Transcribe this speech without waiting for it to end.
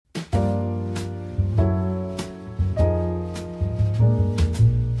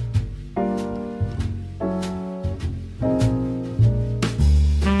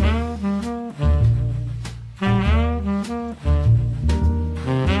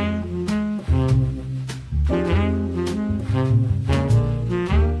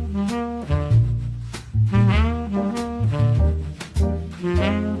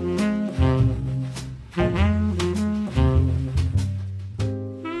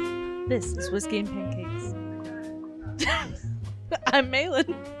This is Whiskey and Pancakes. I'm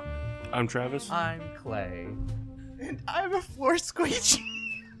Malin. I'm Travis. I'm Clay. And I'm a floor squeegee.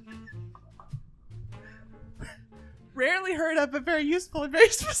 Rarely heard of, but very useful in very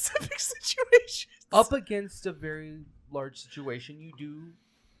specific situations. Up against a very large situation, you do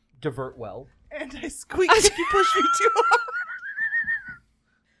divert well. And I squeak if you push me too hard.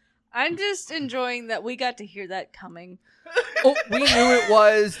 I'm just enjoying that we got to hear that coming. Oh, we knew it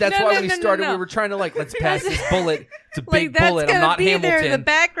was. That's No, why no, when we no, no, started, no. we were trying to let's pass this bullet. It's a Like, big that's bullet. gonna I'm not be Hamilton. there in the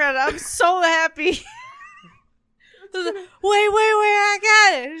background. I'm so happy. Wait, I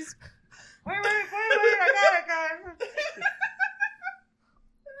got it. Wait, I got it, guys. I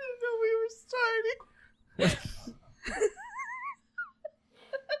didn't know we were starting.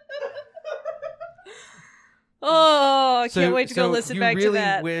 Oh, I can't wait to go so listen back you really to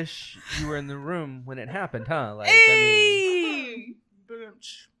that. wish you were in the room when it happened, huh? Hey!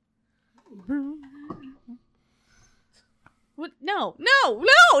 Boomch. What? No.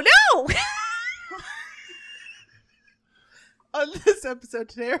 On this episode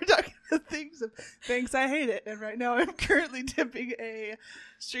today, we're talking about things I hate it. And right now, I'm currently dipping a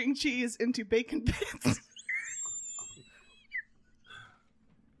string cheese into bacon bits.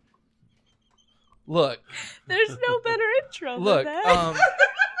 Look, There's no better intro look. than that.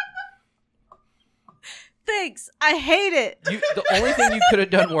 Thanks. I hate it. The only thing you could have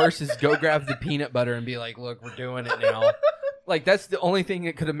done worse is go grab the peanut butter and be like, "Look, we're doing it now." Like that's the only thing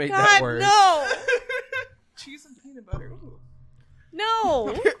that could have made that God, worse. no. Cheese and peanut butter. Ooh.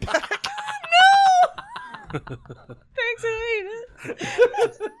 No. Thanks, I hate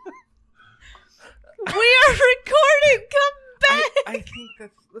it. We are recording. Come back. I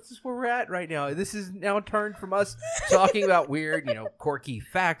think that's just where we're at right now. This is now turned from us talking about weird, quirky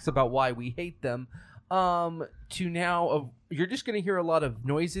facts about why we hate them, to now you're just going to hear a lot of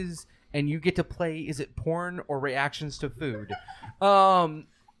noises, and you get to play. Is it porn or reactions to food? Wait.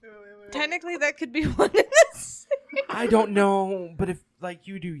 Technically, that could be one in this. I don't know, but if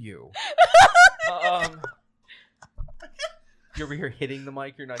you do you. You're over here hitting the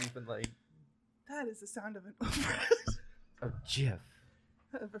mic. You're not even That is the sound of a GIF.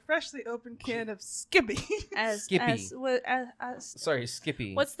 of a freshly opened can of Skippy. Skippy. Sorry,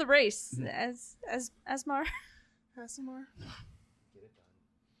 Skippy. What's the race? Asmar? ASMR.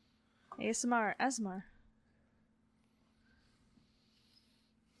 ASMR.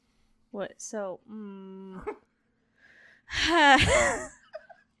 What? So, I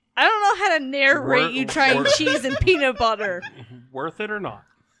don't know how to narrate you trying cheese and peanut butter. Worth it or not?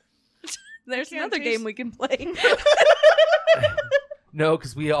 There's Can't another taste- game we can play. No,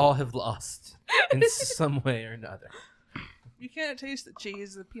 because we all have lost in some way or another. You can't taste the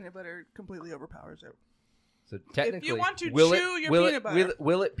cheese. The peanut butter completely overpowers it. So technically, If you want to will chew it, your will peanut it, butter.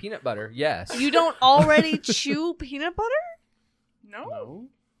 will it peanut butter? Yes. You don't already chew peanut butter? No? No.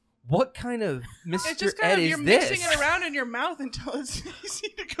 What kind of It's Mr. just kind Ed of, is you're this? mixing it around in your mouth until it's easy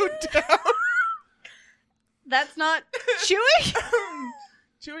to go down. That's not chewing?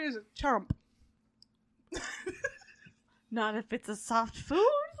 Chewy is a chomp. Not if it's a soft food.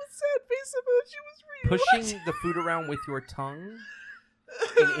 The sad face emoji was real. Pushing the food around with your tongue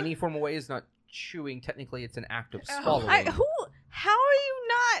in any form of way is not chewing. Technically, it's an act of Ow. swallowing. How are you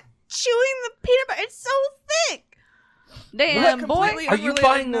not chewing the peanut butter? It's so thick. Damn, What? boy. Completely Are you unrelated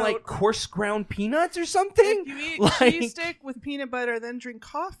buying note. coarse ground peanuts or something? If you eat Like- cheese stick with peanut butter, then drink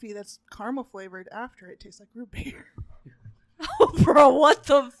coffee that's caramel flavored after, it tastes like root beer. Bro, what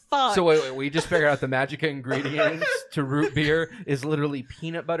the fuck? So wait, we just figured out the magic ingredients to root beer is literally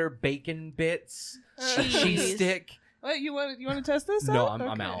peanut butter, bacon bits, a cheese Cheese. stick. What, you want to test this No, out?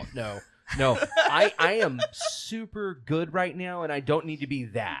 I'm Okay. out. No. I am super good right now, and I don't need to be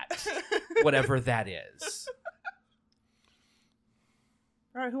that, whatever that is.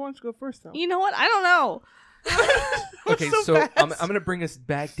 All right, who wants to go first, though? You know what? I don't know. Okay, So so I'm fast. going to bring us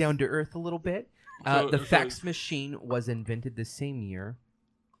back down to earth a little bit. The fax machine was invented the same year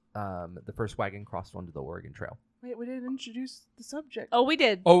the first wagon crossed onto the Oregon Trail. Wait, we didn't introduce the subject. Oh, we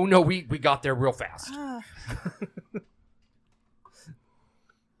did. Oh, no, we got there real fast. Ah.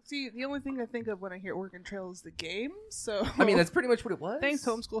 See, the only thing I think of when I hear Oregon Trail is the game, so... I mean, that's pretty much what it was. Thanks,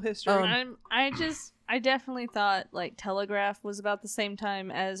 homeschool history. I definitely thought like Telegraph was about the same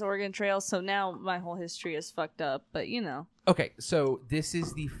time as Oregon Trail, so now my whole history is fucked up. But Okay, so this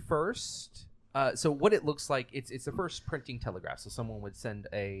is the first... so what it looks like, it's the first printing telegraph. So someone would send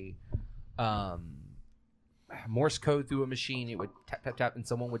a Morse code through a machine. It would tap, tap, tap, and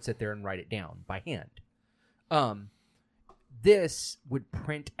someone would sit there and write it down by hand. This would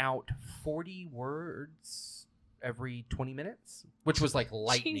print out 40 words every 20 minutes, which was like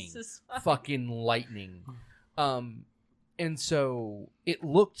lightning. Jesus. Fucking lightning. And so it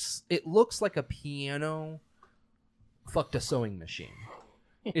looks like a piano fucked a sewing machine.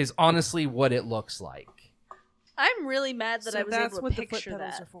 Is honestly what it looks like. I'm really mad that I was that's able what to the foot picture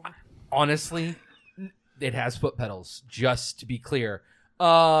pedals that. are for. Honestly, it has foot pedals, just to be clear.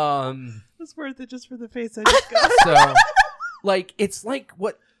 It's worth it just for the face I just got. So, like, it's like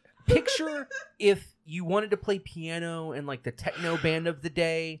what... Picture if you wanted to play piano in, like, the techno band of the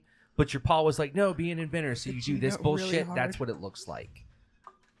day, but your pa was like, no, be an inventor, so you do this bullshit. Really hard. That's what it looks like.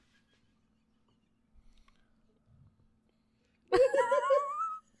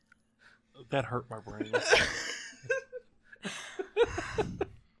 That hurt my brain.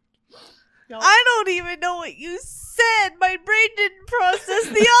 I don't even know what you said. My brain didn't process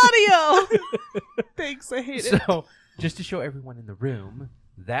the audio. Thanks, I hate it. So, just to show everyone in the room,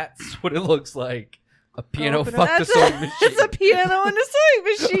 that's what it looks like. A piano Open it. fucked a sewing machine. It's a piano and a sewing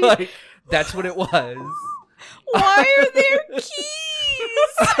machine. Like, that's what it was. Why are there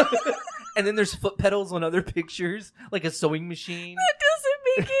keys? And then there's foot pedals on other pictures, like a sewing machine. That doesn't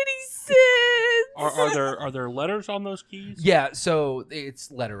make any sense. Are there letters on those keys? Yeah, so it's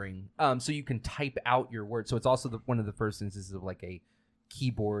lettering. So you can type out your words. So it's also one of the first instances of like a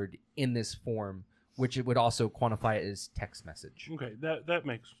keyboard in this form, which it would also quantify it as text message. Okay, that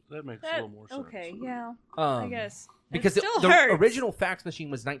makes a little more sense. Okay, yeah, I guess. Because it still the hurts. original fax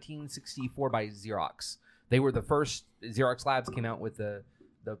machine was 1964 by Xerox. They were the first. Xerox Labs came out with the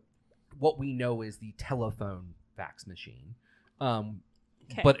what we know is the telephone fax machine.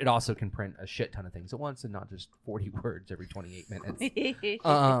 Okay. But it also can print a shit ton of things at once and not just 40 words every 28 minutes.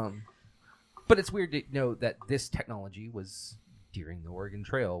 But it's weird to know that this technology was during the Oregon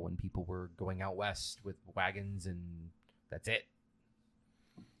Trail when people were going out west with wagons and that's it.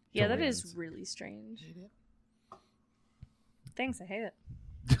 Yeah, that Aliens. is really strange. Thanks, I hate it.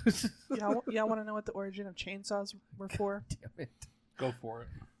 Y'all want to know what the origin of chainsaws were for? Damn it. Go for it.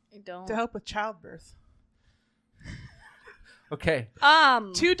 I don't. To help with childbirth. Okay.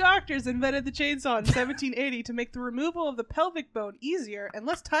 Two doctors invented the chainsaw in 1780 to make the removal of the pelvic bone easier and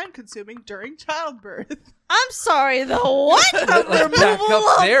less time-consuming during childbirth. I'm sorry, the what? Let's Removal back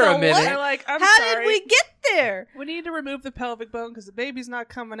up of there the a minute. what? They're like, I'm How sorry. did we get there? We need to remove the pelvic bone because the baby's not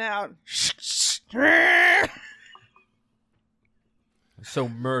coming out. So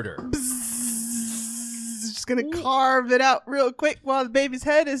murder. Just gonna carve it out real quick while the baby's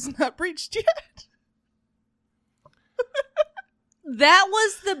head is not breached yet. That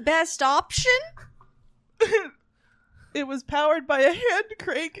was the best option? It was powered by a hand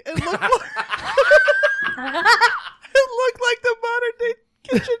crank and looked like, it looked like the modern day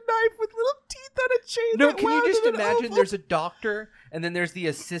kitchen knife with little teeth on a chain. No, that can you wound just in an imagine oval. there's a doctor and then there's the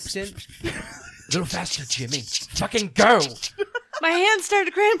assistant? A little faster, Jimmy. Fucking go. My hand started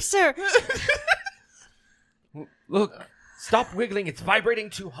to cramp, sir. Look, stop wiggling. It's vibrating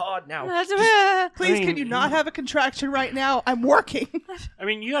too hard now. Please, I mean- can you not have a contraction right now? I'm working. I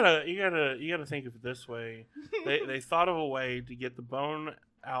mean, you gotta think of it this way. They thought of a way to get the bone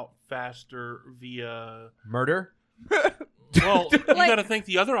out faster via. Murder? Well, you Like- gotta think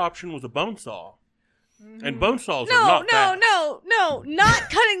the other option was a bone saw, and bone saws are No, not fast. no. Not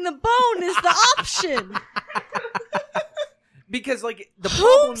cutting the bone is the option. Because, like, the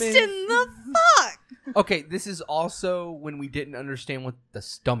problem Hoops is... in the fuck? Okay, this is also when we didn't understand what the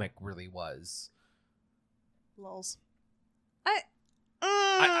stomach really was. Lols.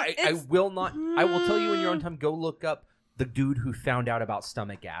 I will not... I will tell you in your own time, go look up the dude who found out about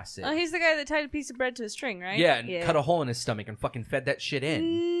stomach acid. Oh, he's the guy that tied a piece of bread to a string, right? Yeah, and cut a hole in his stomach and fucking fed that shit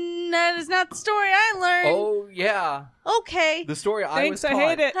in. That is not the story I learned. Oh, yeah. Okay. The story I was Thanks, I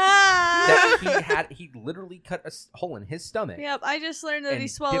taught hate it. Ah. he literally cut a hole in his stomach. Yep, I just learned that And he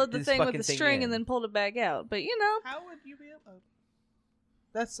swallowed dipped the his thing with fucking the thing string in. and then pulled it back out. But you know. How would you be able?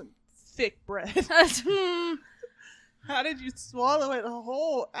 That's some thick bread. Hmm. How did you swallow it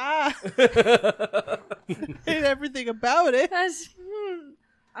whole? Ah, hate everything about it. That's,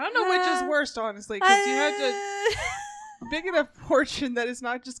 I don't know which is worst, honestly, because you have to big enough portion that it's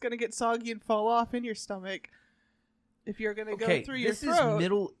not just going to get soggy and fall off in your stomach. If you're going to go through your this throat, is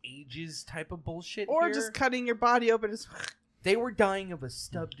Middle Ages type of bullshit or here. just cutting your body open. As They were dying of a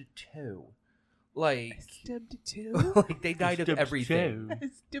stubbed toe. Like, Stubby too. like they died of Stubbed everything. toe.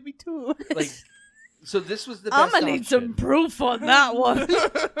 Stubby too. Like, so this was the I'm best gonna need some option. proof on that one.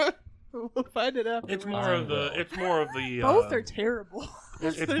 We'll find it out. It's more of the. It's more of the. Both are terrible.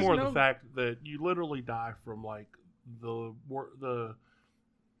 It's There's more no- the fact that you literally die from like the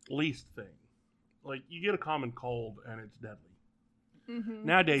least thing. Like you get a common cold and it's deadly. Mhm.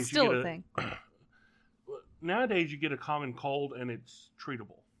 Nowadays, Still you a get thing. nowadays you get a common cold and it's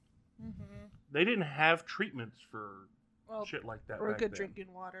treatable. Mm-hmm. They didn't have treatments for Well, shit like that. or back good then.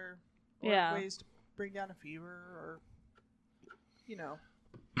 drinking water. Or Yeah. ways to bring down a fever, or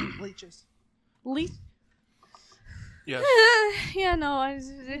leeches. Yes. Yeah, no,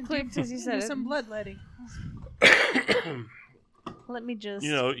 it clicked as you said it. Some bloodletting. Let me just.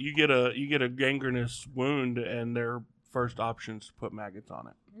 You get a gangrenous wound, and their first option is to put maggots on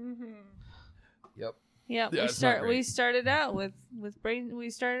it. Mm-hmm. Yep. Yeah, Yeah, it's not we great. started out with brain. We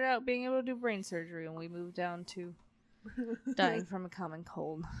started out being able to do brain surgery, and we moved down to dying from a common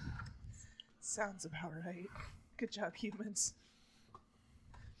cold. Sounds about right. Good job, humans.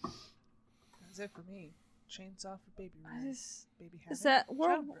 That's it for me. Chainsaw for baby Ryan. Baby Is having that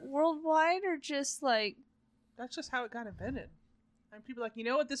childbirth. worldwide or just like? That's just how it got invented. And people are like, you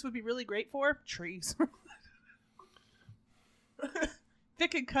know what this would be really great for? Trees. If it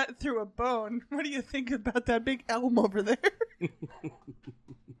could cut through a bone, what do you think about that big elm over there?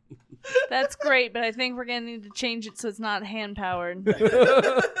 That's great, but I think we're gonna need to change it so it's not hand powered. We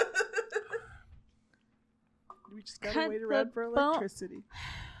just got Cut a way to the run for bone. electricity.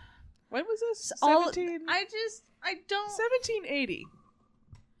 When was this? All 1780.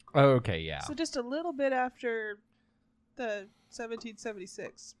 Okay, yeah. So just a little bit after the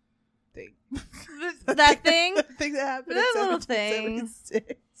 1776 thing. That thing? The thing that happened That in little thing.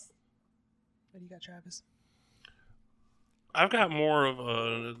 1776. What do you got, Travis? I've got more of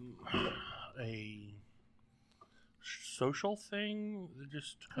a social thing,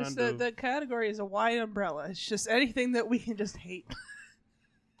 just kind of. The category is a wide umbrella. It's just anything that we can just hate.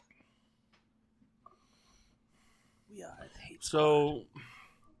 We are the hate So,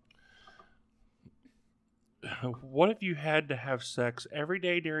 what if you had to have sex every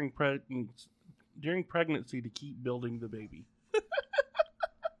day during pregnancy to keep building the baby?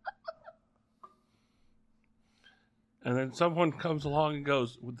 And then someone comes along and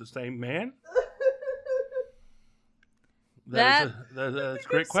goes, with the same man? That's a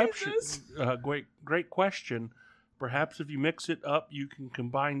great question. Great question. Perhaps if you mix it up, you can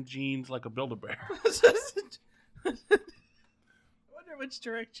combine genes like a Build-A-Bear. I wonder which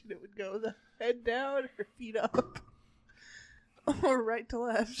direction it would go. The head down or feet up? Or right to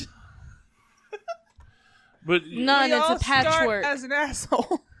left? But None. We It's all a patchwork. start as an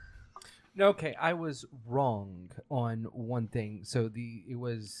asshole. Okay, I was wrong on one thing. So it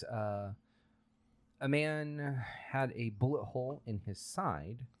was a man had a bullet hole in his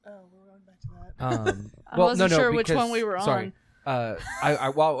side. Oh, we're going back to that. I wasn't sure which one we were sorry, on.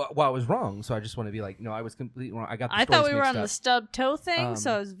 while I was wrong, so I just want to be like, no, I was completely wrong. I got. The I thought we stories were on mixed the up. stub toe thing,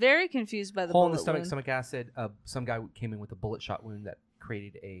 so I was very confused by the hole in the bullet stomach, wound. stomach acid. Some guy came in with a bullet shot wound that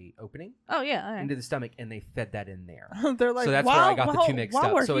created a opening Oh yeah, all right. into the stomach, and they fed that in there. They're like, So that's while, where I got the while- two mixed while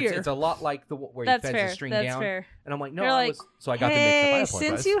up. We're So here. it's a lot like the where That's he feds fair. the string That's down, fair. and I'm like, no, They're I like, was. So I got them mixed up. I Hey, apologize.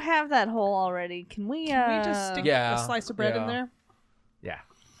 since you have that hole already, can we? Can we just stick Yeah, a slice of bread in yeah. there? Yeah.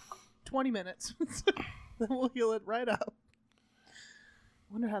 20 minutes. Then we'll heal it right up.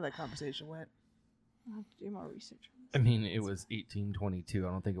 Wonder how that conversation went. I'll have to do more research. I mean, it was 1822. I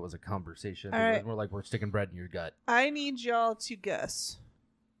don't think it was a conversation. I All think it right. was more like we're sticking bread in your gut. I need y'all to guess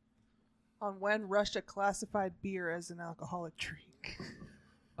on when Russia classified beer as an alcoholic drink.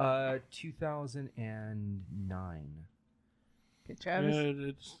 2009. Okay,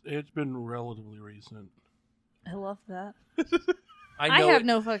 Travis. it's been relatively recent. I love that. I I know have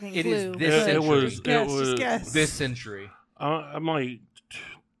no fucking it is clue. this It century. was. Guess, It just was. guess. This century. I'm like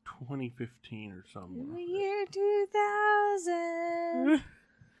 2015 or In something. the year 2000.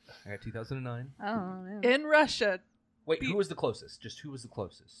 I got 2009. I don't know. In Russia. Wait, who was the closest? Just who was the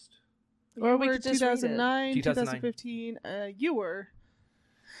closest? Or You we were could just read it. 2009, 2009. 2015. You were.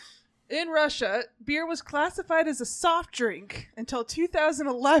 In Russia, beer was classified as a soft drink until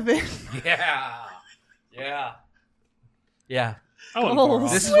 2011. Yeah. Yeah. Yeah. I wasn't Oh. far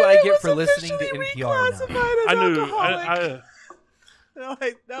off. This is When what I it get was for listening to officially NPR reclassified now. as I knew. alcoholic. They're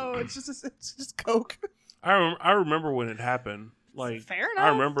like, no, it's just Coke. I remember when it happened. Like Fair I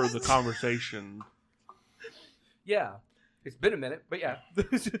enough. remember the conversation. Yeah. It's been a minute, but yeah.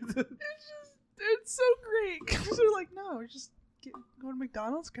 It's so great. 'Cause they're like, no, we're just go to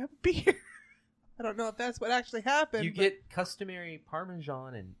McDonald's, grab a beer. I don't know if that's what actually happened. You but get customary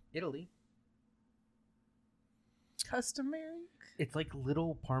Parmesan in Italy. customary. It's like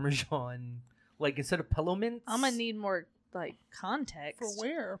little Parmesan. Like instead of pillow mints. I'm gonna need more like context. For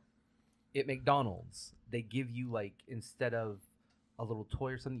where? At McDonald's, they give you like instead of a little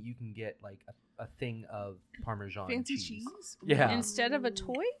toy or something, you can get like a thing of Parmesan Fancy cheese. cheese? Yeah. Instead of a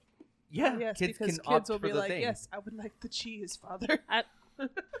toy? Yeah, Yes, kids because can opt kids will for be the like, thing. yes, I would like the cheese, Father.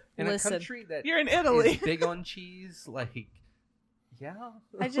 In Listen. a country that You're in is Italy. big on cheese, like, yeah.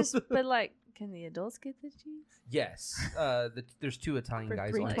 but like, can the adults get the cheese? Yes. There's 2 Italian For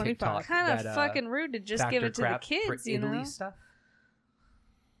guys on $3.25. TikTok. Kind of that, fucking rude to just give factor it to the crap for kids, you Italy know? stuff.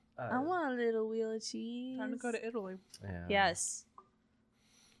 I want a little wheel of cheese. Time to go to Italy. Yeah. Yes.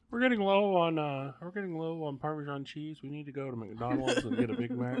 We're getting low on Parmesan cheese. We need to go to McDonald's and get a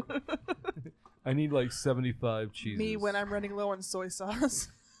Big Mac. I need like 75 cheeses. Me when I'm running low on soy sauce.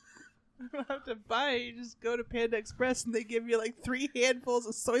 I don't have to buy it. You just go to Panda Express and they give you like 3 handfuls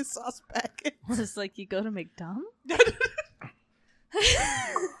of soy sauce packets. It's like you go to McDonald's?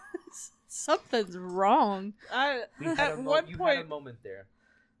 Something's wrong. We had At one you point, had a moment there,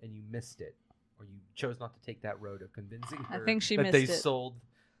 and you missed it, or you chose not to take that road of convincing I her think she that they missed it. sold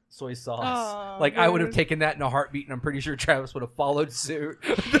soy sauce. Aw, Like I would have man. taken that in a heartbeat, and I'm pretty sure Travis would have followed suit.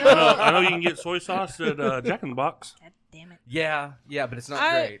 I know you can get soy sauce at Jack in the Box. God damn it. yeah, but it's not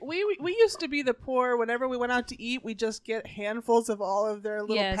great. We used to be the poor. Whenever we went out to eat, we just get handfuls of all of their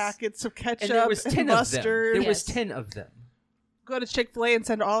little Yes. packets of ketchup And there was 10 of them. mustard. There Yes. was 10 of them. Go to Chick-fil-A and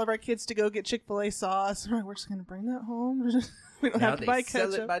send all of our kids to go get Chick-fil-A sauce. We're just gonna bring that home. We don't Now have to they buy sell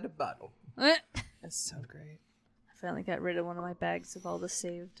ketchup. it by the bottle. I That's so great. finally got rid of one of my bags of all the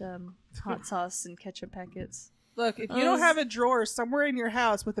saved hot sauce and ketchup packets. Look, if you don't have a drawer somewhere in your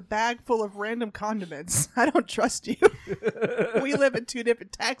house with a bag full of random condiments, I don't trust you. We live in 2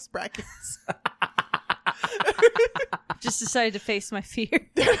 different tax brackets. Just decided to face my fear.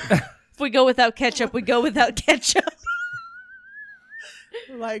 If we go without ketchup, we go without ketchup.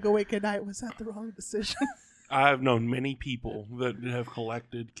 Lying awake at night, was that the wrong decision? I've known many people that have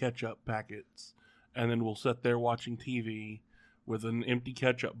collected ketchup packets and then will sit there watching TV with an empty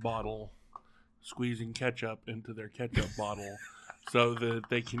ketchup bottle, squeezing ketchup into their ketchup bottle so that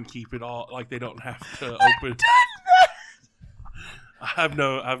they can keep it all, like they don't have to open. I've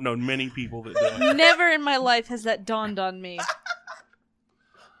known many people that do it. Never in my life has that dawned on me.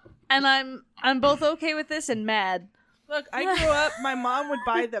 And I'm both okay with this and mad. Look, I grew up, my mom would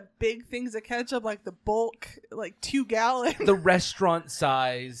buy the big things of ketchup, like the bulk, like 2 gallons. The restaurant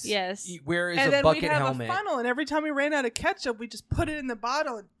size. Yes. Where is And a then bucket we'd have helmet? a funnel, and every time we ran out of ketchup, we just put it in the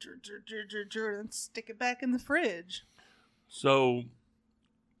bottle and, and stick it back in the fridge. So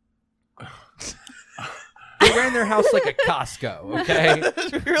They ran their house like a Costco, okay?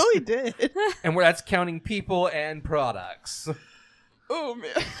 It really did. And where that's counting people and products. Oh,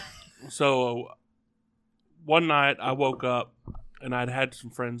 man. So one night I woke up and I'd had some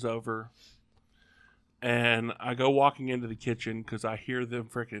friends over, and I go walking into the kitchen because I hear them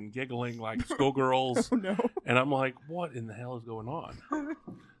freaking giggling like schoolgirls. Oh, no. And I'm like, what in the hell is going on?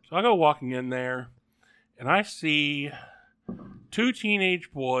 So I go walking in there, and I see 2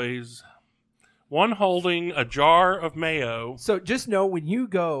 teenage boys, one holding a jar of mayo. So just know when you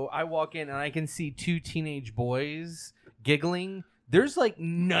go, I walk in and I can see 2 teenage boys giggling. There's like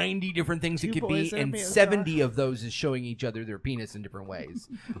 90 different things it 2 could boys be, in a and mayo 70 of those is showing each other their penis in different ways.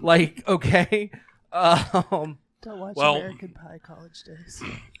 Like, okay. Don't watch Well- American Pie College Days.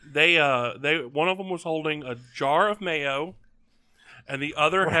 They one of them was holding a jar of mayo, and the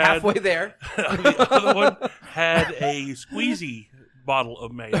other We're had halfway there. the other one had a squeezy bottle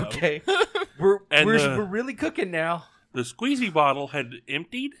of mayo. Okay. We're really cooking now. The squeezy bottle had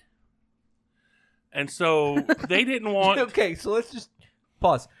emptied, and so they didn't want. Okay, so let's just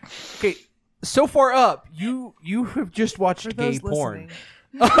pause. Okay, so far up, you have just watched For gay those porn.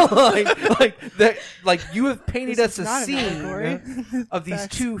 listening, like you have painted this us is a not an scene allegory. of these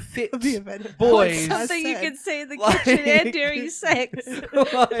Facts 2 fit of the event of boys. As Something you said. can say in the Like- kitchen and during sex.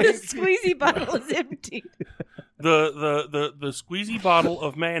 The squeezy bottle is empty. The squeezy bottle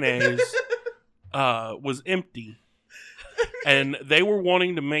of mayonnaise was empty, and they were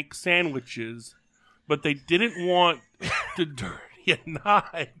wanting to make sandwiches, but they didn't want to dirty a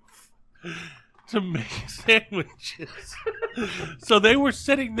knife to make sandwiches. So they were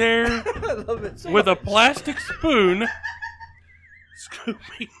sitting there I love it so with a much. plastic spoon,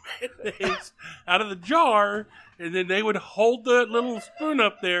 scooping mayonnaise out of the jar, and then they would hold the little spoon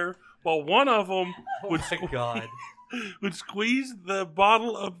up there while one of them would Oh my God. would squeeze the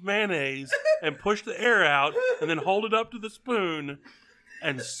bottle of mayonnaise and push the air out, and then hold it up to the spoon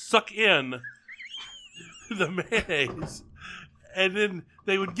and suck in the mayonnaise, and then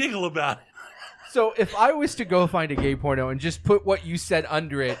they would giggle about it. So if I was to go find a gay porno and just put what you said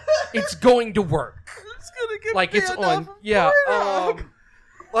under it, it's going to work. It's gonna get Like it's banned on, off of yeah. Pornhub.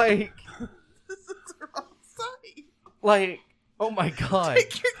 Like, This is the wrong site. Oh my God.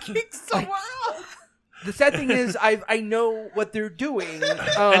 Take your kink somewhere else. The sad thing is, I know what they're doing.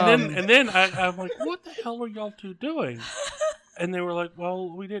 And then I'm like, what the hell are y'all two doing? And they were like, well,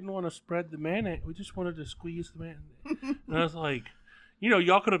 we didn't want to spread the mayonnaise. We just wanted to squeeze the mayonnaise. And I was like,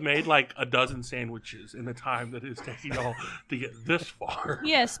 y'all could have made like a dozen sandwiches in the time that it's taking y'all to get this far.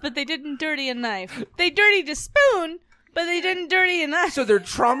 Yes, but they didn't dirty a knife. They dirtied a spoon, but they didn't dirty a knife. So their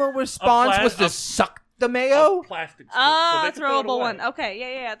trauma response was to suck the mayo? A plastic spoon. Ah, so they could throw it throwable away. one. Okay,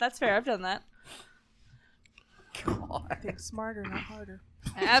 yeah, that's fair. I've done that. God. Think smarter, not harder.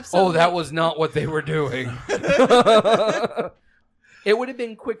 Absolutely. Oh, that was not what they were doing. It would have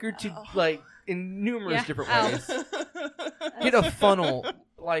been quicker to, like, in numerous different ways. Get a funnel,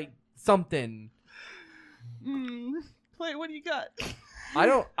 like, something. Play, what do you got?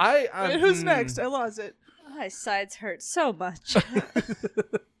 Wait, who's next? I lost it. My sides hurt so much. I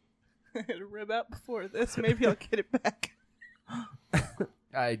had a rib out before this. Maybe I'll get it back.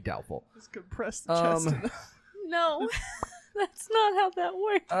 I doubtful. Just compress the chest enough. No, that's not how that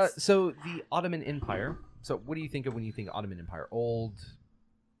works. So the Ottoman Empire. So what do you think of when you think Ottoman Empire? Old,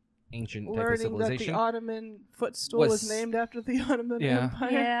 ancient type of Learning that civilization? the Ottoman footstool was named after the Ottoman Empire.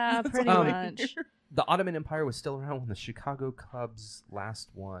 Yeah, That's pretty all I much. hear. The Ottoman Empire was still around when the Chicago Cubs last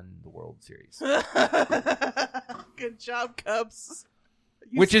won the World Series. Good job, Cubs.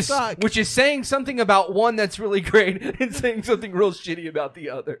 You Which suck. is saying something about one that's really great and saying something real shitty about the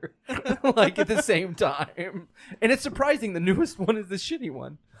other. Like at the same time. And it's surprising the newest one is the shitty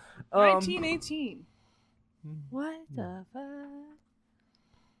one. 1918. What the fuck?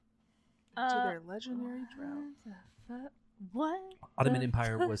 To their legendary drought. What the fuck? What? Ottoman the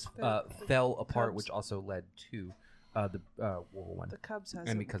Empire fuck? was The fell apart, Cubs. which also led to the World War One. The Cubs has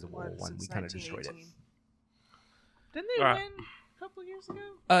And because of World War One, we kind of destroyed it. Didn't they Right. win a couple years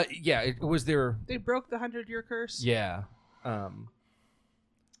ago? Yeah, it was their They broke the 100-year curse. yeah. There's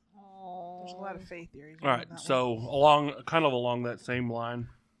a lot of faith theories. All right, so along that same line,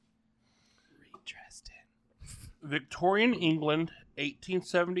 Victorian England,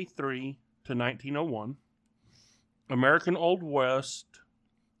 1873 to 1901. American Old West,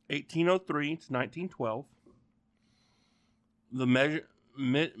 1803 to 1912. The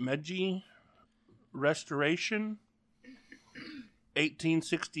Meiji Restoration,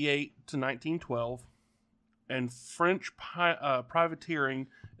 1868 to 1912. And French privateering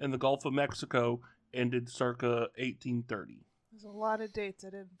in the Gulf of Mexico ended circa 1830. There's a lot of dates.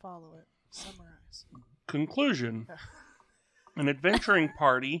 I didn't follow it. Summarize. Conclusion: an adventuring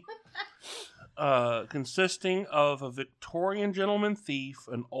party consisting of a Victorian gentleman thief,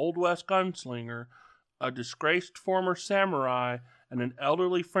 an Old West gunslinger, a disgraced former samurai, and an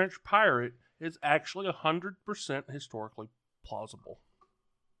elderly French pirate is actually 100% historically plausible.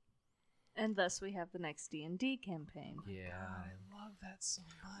 And thus we have the next D&D campaign. Yeah. I love that so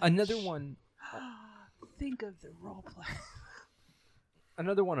much. Another one Think of the role play.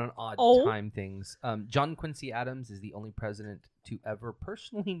 Another one on odd Oh. time things. John Quincy Adams is the only president to ever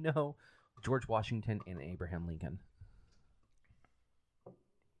personally know George Washington and Abraham Lincoln.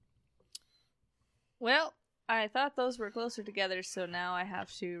 Well, I thought those were closer together, so now I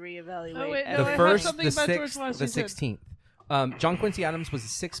have to reevaluate. Oh, wait, no, The I have first, something the about George 6th, the Washington. 16th. John Quincy Adams was the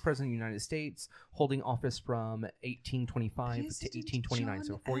 6th president of the United States, holding office from 1825 to 1829,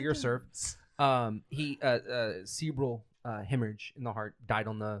 so 4 years served. He cerebral hemorrhage in the heart, died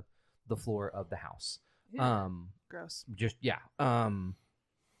on the floor of the house. Gross. Just yeah.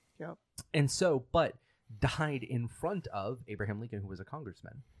 Yep. And so, but died in front of Abraham Lincoln, who was a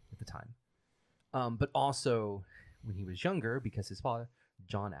congressman at the time. But also when he was younger, because his father,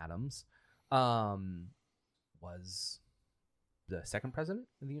 John Adams, was the second president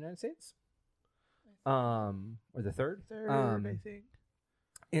of the United States, or the third. I think.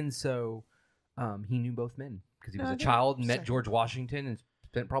 And so, he knew both men because he was No, I a think child, met second. George Washington, and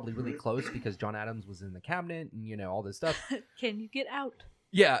spent probably really close because John Adams was in the cabinet and all this stuff. Can you get out?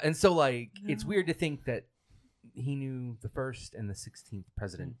 Yeah, and so like it's No. weird to think that he knew the first and the 16th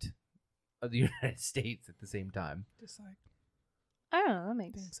president of the United States at the same time. Just like I don't know. That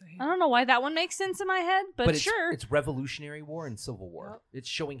makes. things I don't know why that one makes sense in my head, but sure. it's Revolutionary War and Civil War. Yep. It's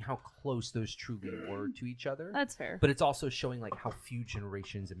showing how close those truly were to each other. That's fair. But it's also showing like how few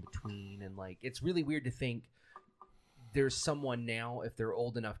generations in between, and like it's really weird to think there's someone now, if they're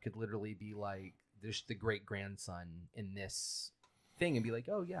old enough, could literally be like there's the great grandson in this thing and be like,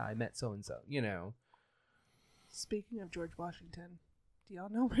 oh yeah, I met so and so, Speaking of George Washington, do y'all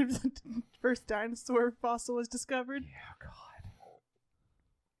know where the first dinosaur fossil was discovered? Yeah, God.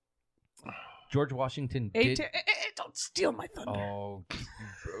 George Washington did. Don't steal my thunder. Oh,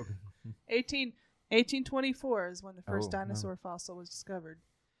 1824 is when the first Oh, no. dinosaur fossil was discovered.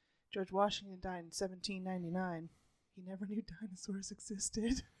 George Washington died in 1799. He never knew dinosaurs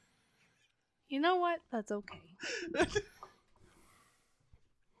existed. You know what? That's okay.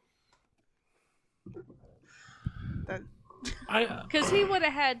 That Because he would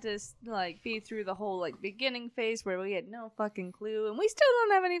have had to like be through the whole like beginning phase where we had no fucking clue, and we still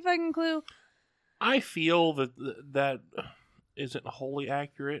don't have any fucking clue. I feel that that isn't wholly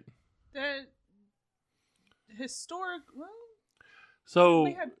accurate. the historic. Well, So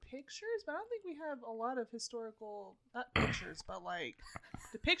we have pictures, but I don't think we have a lot of historical not pictures, but like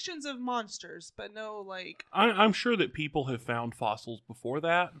depictions of monsters, but no like. I'm sure that people have found fossils before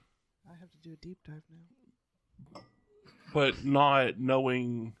that, I have to do a deep dive now. but not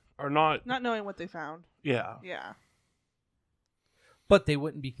knowing or not. Not knowing what they found. Yeah. Yeah. But they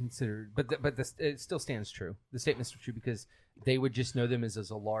wouldn't be considered. But it still stands true. The statement's true because they would just know them as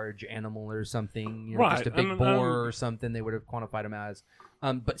a large animal or something, you know, just a Right, big boar or something. They would have quantified them as,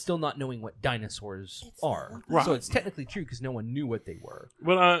 but still not knowing what dinosaurs are. Right. So it's technically true because no one knew what they were.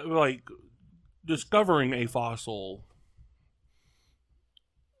 But like discovering a fossil,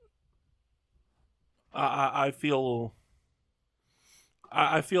 I feel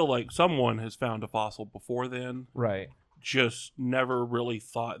like someone has found a fossil before then. Right. Just never really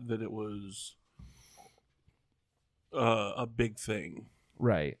thought that it was a big thing.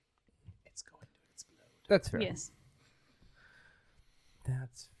 Right. It's going to explode. That's fair. Yes.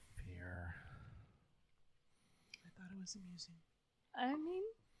 That's fair. I thought it was amusing. I mean,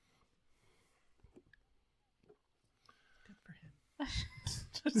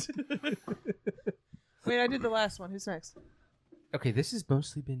 Good for him. Wait, I did the last one. Who's next? Okay, this has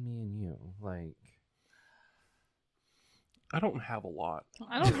mostly been me and you. Like, I don't have a lot.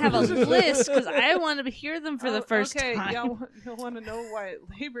 I don't have a list because I want to hear them for the first okay, time. y'all want to know why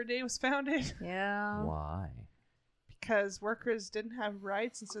Labor Day was founded? Yeah. why? Because workers didn't have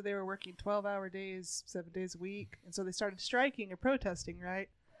rights, and so they were working 12-hour days, 7 days a week, and so they started striking or protesting, right?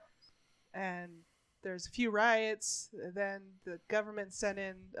 And there's a few riots. Then the government sent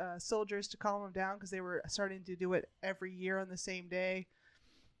in soldiers to calm them down because they were starting to do it every year on the same day.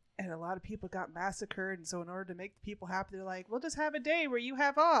 And a lot of people got massacred. And so in order to make the people happy, they're like, we'll just have a day where you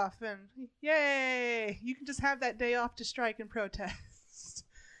have off. And yay, you can just have that day off to strike and protest.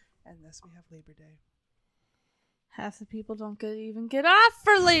 And thus we have Labor Day. Half the people don't even get off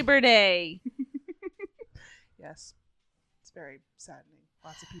for Labor Day. Yes. It's very saddening.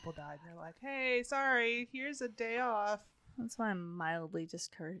 Lots of people died. And they're like, hey, sorry, here's a day off. That's why I'm mildly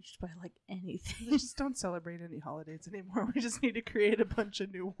discouraged by like anything. We just don't celebrate any holidays anymore. We just need to create a bunch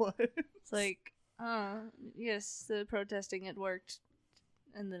of new ones. It's like, yes, the protesting it worked,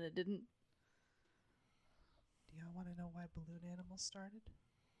 and then it didn't. Do y'all want to know why balloon animals started?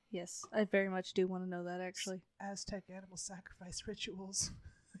 Yes, I very much do want to know that actually. Aztec animal sacrifice rituals.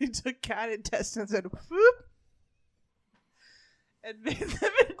 They took cat intestines and whoop, and made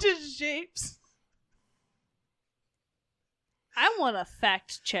them into shapes. I want a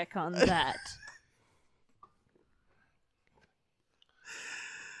fact check on that.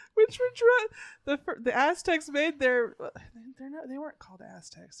 Which were the Aztecs made their. They weren't called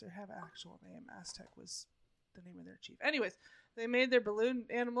Aztecs. They have an actual name. Aztec was the name of their chief. Anyways, they made their balloon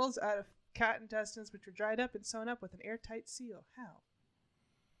animals out of cat intestines, which were dried up and sewn up with an airtight seal. How?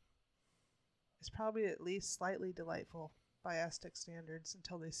 It's probably at least slightly delightful by Aztec standards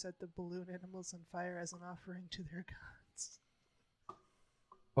until they set the balloon animals on fire as an offering to their gods.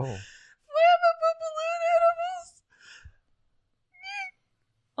 Oh. Flammable balloon animals!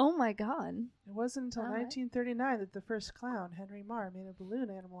 Oh my god. It wasn't until All right. 1939 that the first clown, Henry Marr, made a balloon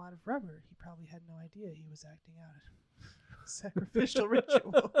animal out of rubber. He probably had no idea he was acting out a sacrificial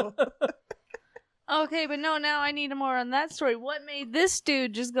ritual. Okay, but no, now I need more on that story. What made this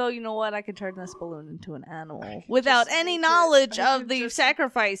dude just go, you know what, I can turn this balloon into an animal can without just any make it- knowledge I of can the just-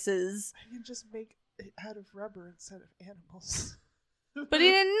 sacrifices? I can just make it out of rubber instead of animals. But he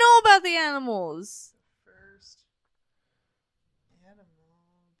didn't know about the animals. First animal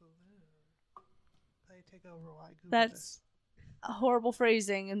balloon. Play take over while I Google That's this. a horrible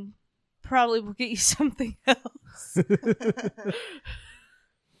phrasing and probably will get you something else. I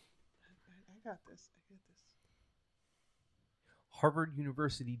got this. I get this. Harvard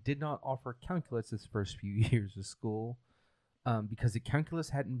University did not offer calculus its first few years of school because the calculus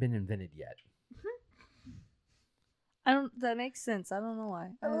hadn't been invented yet. That makes sense. I don't know why.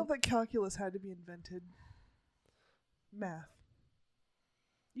 I love that calculus had to be invented. Math.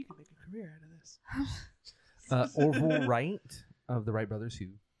 You can make a career out of this. Orville Wright of the Wright brothers, who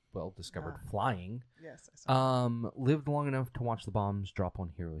discovered flying, Yes, I saw lived long enough to watch the bombs drop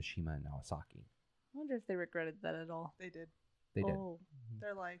on Hiroshima and Nagasaki. I wonder if they regretted that at all. They did. They did. Oh.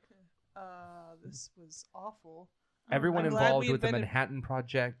 They're like, this was awful. Everyone I'm glad involved we with the invented- Manhattan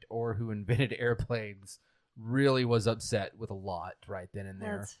Project or who invented airplanes really was upset with a lot right then and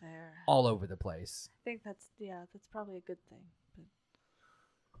there, That's fair. all over the place. I think that's probably a good thing.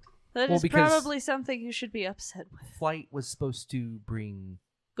 But that Well, is because- probably something you should be upset with. Flight was supposed to bring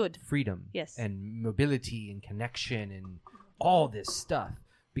Good. freedom, Yes. and mobility and connection and all this stuff.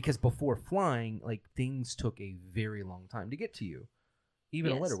 Because before flying, like, things took a very long time to get to you.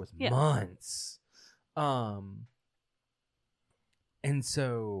 Even a Yes. letter was Yeah. months. And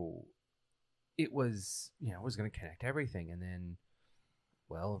so it was, it was going to connect everything, and then,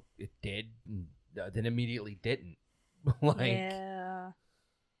 well, it did, and then immediately didn't. Yeah.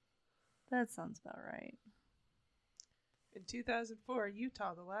 That sounds about right. In 2004,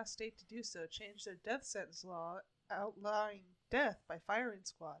 Utah, the last state to do so, changed their death sentence law, outlawing death by firing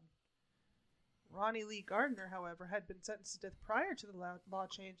squad. Ronnie Lee Gardner, however, had been sentenced to death prior to the law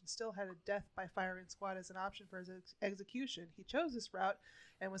change and still had a death by firing squad as an option for his execution. He chose this route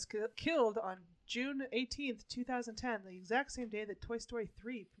and was killed on June 18th, 2010, the exact same day that Toy Story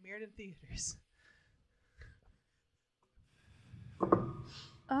 3 premiered in theaters.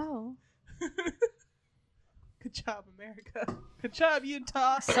 Oh. Good job, America. Good job,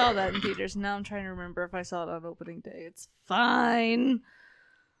 Utah. I saw that in theaters. Now I'm trying to remember if I saw it on opening day. It's fine.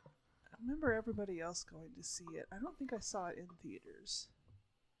 I remember everybody else going to see it. I don't think I saw it in theaters.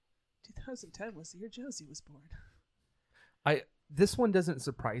 2010 was the year Josie was born. This one doesn't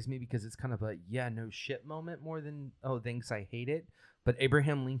surprise me because it's kind of a no shit moment more than thanks, I hate it. But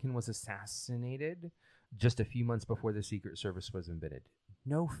Abraham Lincoln was assassinated just a few months before the Secret Service was invented.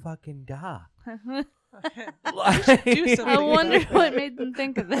 No fucking duh. Do I something wonder about what that. made them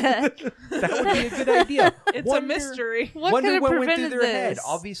think of that. That would be a good idea. It's Wonder- a mystery. What Wonder could have what went through prevented their head. this?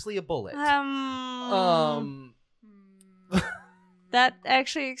 Obviously a bullet. That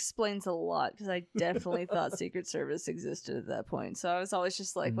actually explains a lot because I definitely thought Secret Service existed at that point. So I was always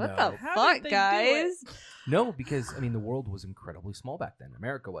just like, what No. the How fuck, did they do guys? No, because the world was incredibly small back then.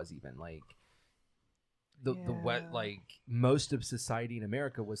 America was even the Yeah. most of society in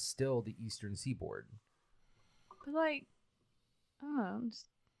America was still the Eastern Seaboard. But I don't know.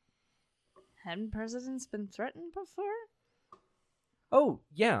 Hadn't presidents been threatened before? Oh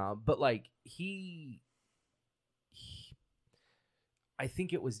yeah, but he I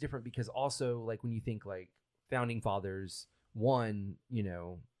think it was different because also when you think founding fathers, one,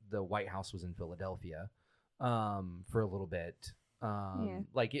 the White House was in Philadelphia for a little bit.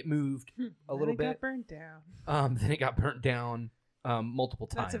 It moved a little Then it bit. got burned down. Then it got burnt down multiple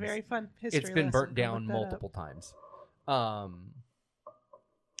times. That's a very fun history. It's been lesson. burnt I'll down look that multiple up. times.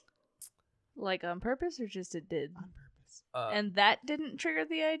 On purpose or just it did? On purpose. And that didn't trigger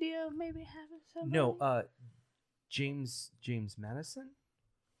the idea of maybe having somebody? No, James Madison,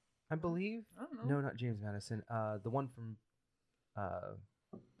 I believe. I don't know. No, not James Madison. The one from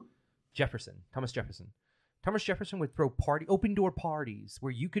Jefferson, Thomas Jefferson. Thomas Jefferson would throw open door parties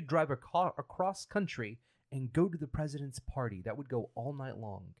where you could drive across country and go to the president's party. That would go all night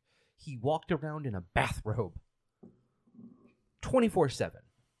long. He walked around in a bathrobe 24/7.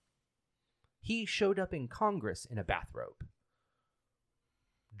 He showed up in Congress in a bathrobe.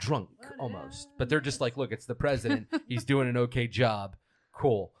 Drunk, almost. But they're just like, look, it's the president. He's doing an okay job.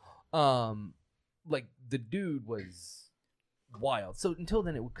 Cool. The dude was wild. So until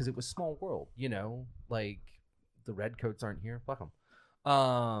then, because it was small world, the redcoats aren't here. Fuck them.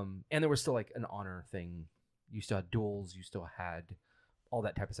 And there was still an honor thing. You still had duels. You still had all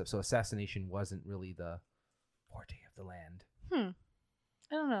that type of stuff. So assassination wasn't really the forte of the land. I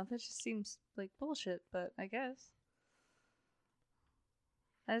don't know. That just seems like bullshit, but I guess.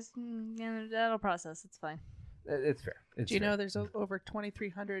 That'll process. It's fine. It's fair. Do you know there's over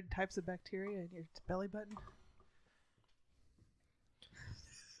 2,300 types of bacteria in your belly button?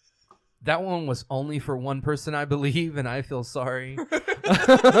 That one was only for one person, I believe, and I feel sorry.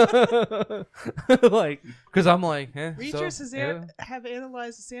 Because I'm Researchers have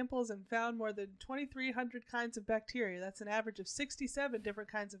analyzed the samples and found more than 2,300 kinds of bacteria. That's an average of 67 different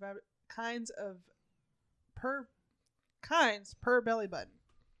kinds per belly button.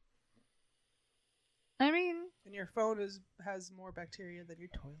 I mean, And your phone has more bacteria than your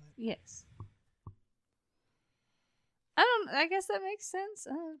toilet. yes. I guess that makes sense.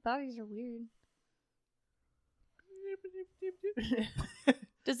 Bodies are weird.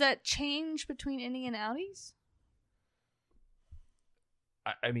 Does that change between innie and outies?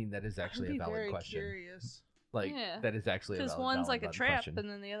 I mean, that is actually I'd a be valid very question. Curious. Yeah. That is actually a Because valid one's like a trap, question. and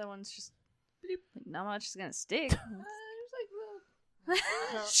then the other one's just not much is gonna stick.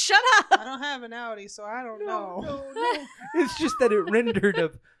 Shut up! I don't have an Audi, so I don't know. No. It's just that it rendered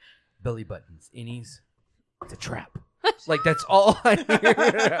of belly buttons, innies. It's a trap. Like, that's all I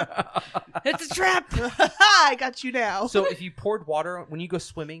hear. It's a trap. I got you now. So if you poured water when you go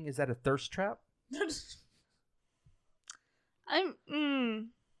swimming, is that a thirst trap? I'm.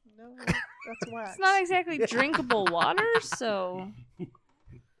 No, that's wax. It's not exactly drinkable water, so.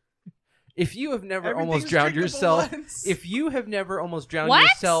 If you have never Everything's almost drowned drinkable yourself, once. if you have never almost drowned What?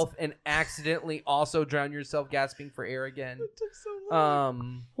 yourself and accidentally also drowned yourself gasping for air again, It took so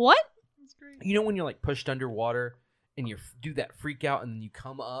long. What? It's great. you know when you're like pushed underwater and you do that freak out and then you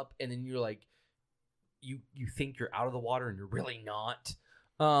come up and then you're like, you think you're out of the water and you're really not,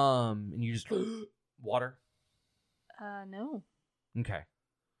 and you just water. No. Okay.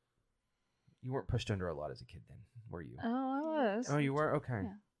 You weren't pushed under a lot as a kid then, were you? Oh, I was. Oh, you were? Okay.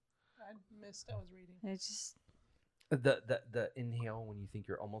 Yeah. I missed. I was reading. It's just. The inhale when you think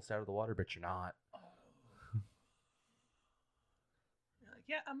you're almost out of the water, but you're not. You're like,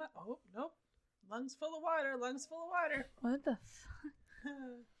 yeah, I'm. Oh, nope. Lungs full of water. Lungs full of water. What the fuck?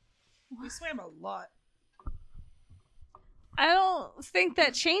 We swam a lot. I don't think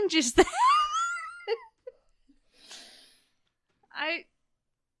that changes that.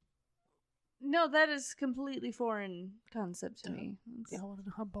 No, that is completely foreign concept to me. It's- Y'all want to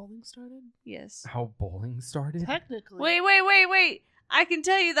know how bowling started? Yes. How bowling started? Technically. Wait. I can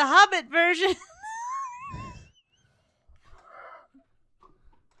tell you the Hobbit version.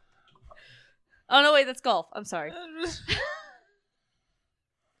 Oh, no, wait, that's golf. I'm sorry. We'll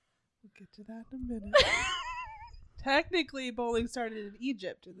get to that in a minute. Technically, bowling started in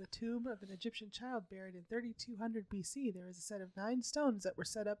Egypt. In the tomb of an Egyptian child buried in 3200 BC, there is a set of 9 stones that were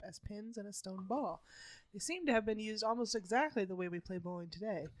set up as pins and a stone ball. They seem to have been used almost exactly the way we play bowling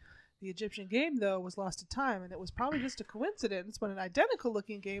today. The Egyptian game, though, was lost to time, and it was probably just a coincidence when an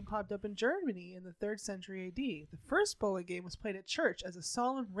identical-looking game popped up in Germany in the 3rd century AD. The first bowling game was played at church as a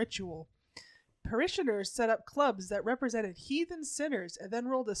solemn ritual. Parishioners set up clubs that represented heathen sinners and then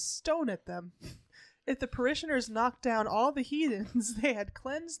rolled a stone at them. If the parishioners knocked down all the heathens, they had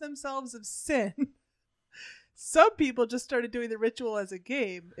cleansed themselves of sin. Some people just started doing the ritual as a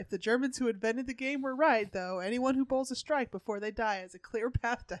game. If the Germans who invented the game were right, though, anyone who bowls a strike before they die has a clear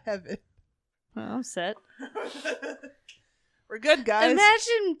path to heaven. Well, I'm set. We're good, guys.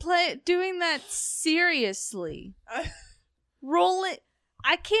 Imagine doing that seriously. Roll it.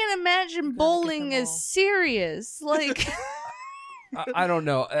 I can't imagine gotta get bowling them as all. serious. Like, I don't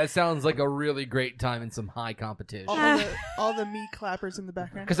know. That sounds like a really great time in some high competition. all the meat clappers in the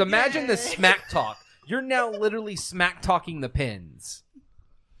background. Because imagine the Yay! smack talk. You're now literally smack talking the pins.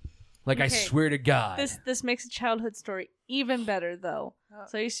 Like, I Okay. swear to God. this makes a childhood story even better, though. Oh.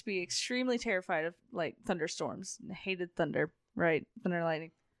 So I used to be extremely terrified of, like, thunderstorms. I hated thunder, right? Thunder and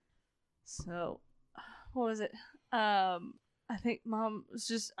lightning. So, what was it? I think Mom was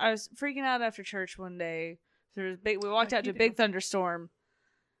just... I was freaking out after church one day. There was we walked Like out to you a big do. thunderstorm.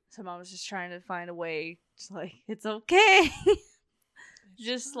 So Mom was just trying to find a way. Just like, it's okay.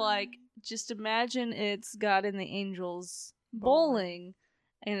 Just imagine it's God and the angels bowling.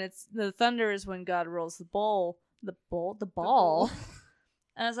 And it's the thunder is when God rolls the ball. The ball.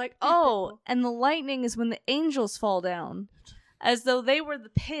 And I was like, oh, and the lightning is when the angels fall down. As though they were the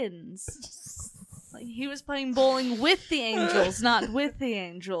pins. Like he was playing bowling with the angels, not with the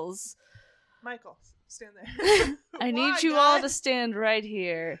angels. Michael, stand there. I need Why, you guy? all to stand right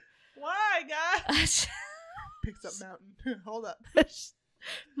here. Why, guy? Picks up mountain. Hold up.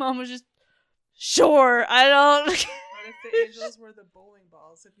 Mom was just, sure, I don't. What if the angels were the bowling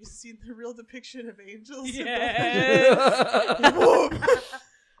balls? Have you seen the real depiction of angels?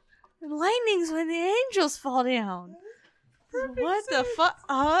 Lightning's when the angels fall down. What the fuck?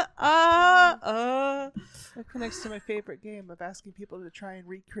 That connects to my favorite game of asking people to try and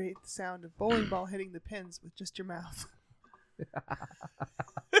recreate the sound of bowling ball hitting the pins with just your mouth.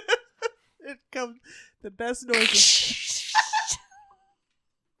 It comes the best noises.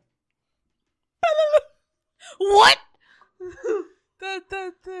 What?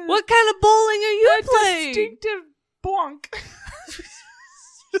 The What kind of bowling are you playing? distinctive bonk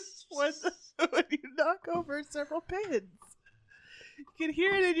when you knock over several pins. You can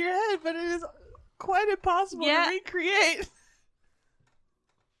hear it in your head, but it is quite impossible Yeah. to recreate.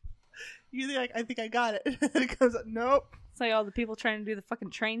 You think I think I got it. And it comes up, nope. It's like all the people trying to do the fucking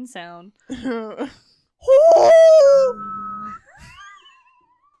train sound. That's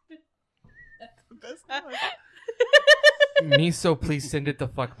the best one. Miso, please send it the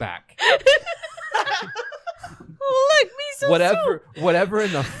fuck back. Look, me so Whatever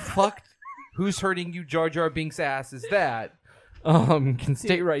in the fuck, who's hurting you, Jar Jar Binks' ass is that? Can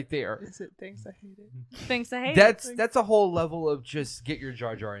stay right there. Is it? Thanks, I hate it. Thanks, I hate That's a whole level of just get your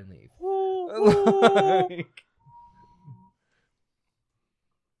Jar Jar and leave. it. Like,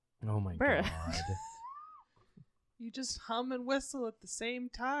 Oh my Bruh. god. You just hum and whistle at the same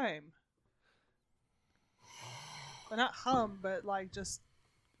time. Well, not hum, but like just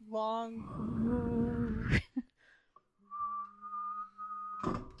long.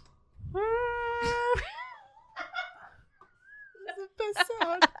 That's the best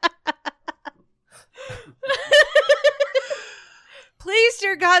sound. Please,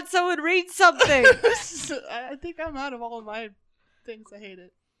 dear God, someone read something. I think I'm out of all of my things. I hate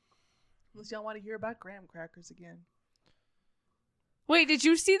it. Unless y'all want to hear about graham crackers again. Wait, did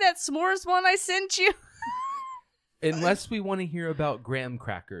you see that s'mores one I sent you? Unless we want to hear about graham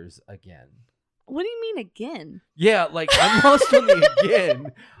crackers again. What do you mean again? Yeah, like I'm lost on the again.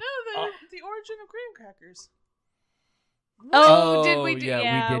 No, the origin of graham crackers. Oh, did we do? Yeah,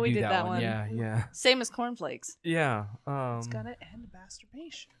 Yeah, we we did did that one. Yeah. Same as cornflakes. Yeah. It's gonna end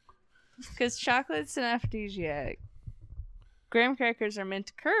masturbation. Because chocolate's an aphrodisiac. Graham crackers are meant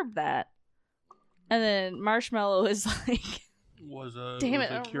to curb that. And then marshmallow is like... Was a, Damn was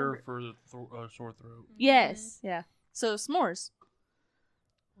it, I a don't cure remember. for the sore throat. Yes. Yeah. So s'mores.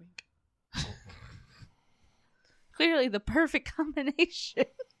 Wink. Clearly the perfect combination.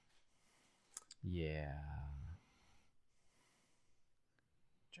 Yeah.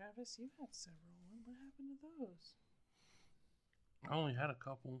 Travis, you had several. What happened to those? I only had a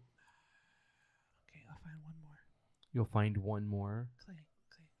couple. Okay, I'll find one more. You'll find one more. Clay, go.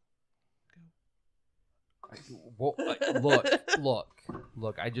 Well,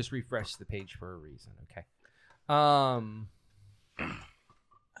 look. I just refreshed the page for a reason. Okay. I'm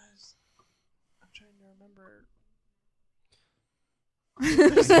trying to remember.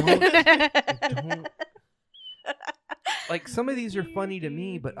 don't- like some of these are funny to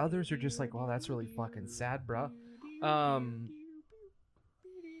me, but others are just like, well, that's really fucking sad, bruh.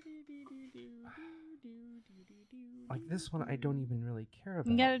 Like this one, I don't even really care about.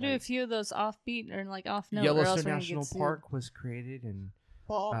 You gotta do a like, few of those offbeat or like off note. or else Yellowstone we're gonna National get sued. Park was created in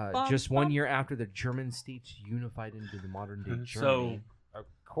Bum, just 1 bum. year after the German states unified into the modern day So- Germany.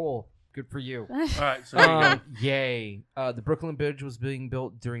 Cool. Good for you. All right, so there you go. Yay. The Brooklyn Bridge was being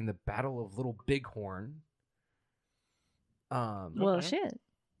built during the Battle of Little Bighorn. Well, Okay. shit.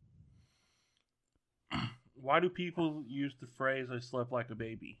 Why do people use the phrase "I slept like a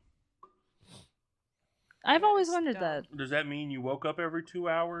baby"? I've always Yes, wondered dumb. that. Does that mean you woke up every 2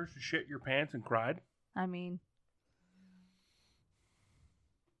 hours, shit your pants, and cried? I mean,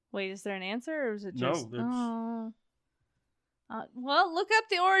 wait, is there an answer or is it No, just? that's- Oh. Well, look up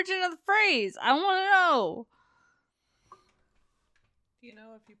the origin of the phrase. I want to know. Do you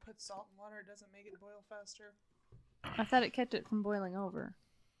know if you put salt in water, it doesn't make it boil faster? I thought it kept it from boiling over.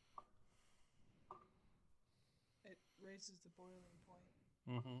 It raises the boiling point.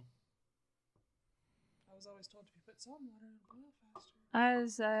 Mm-hmm. I was always told if you put salt in water, it'll boil faster. I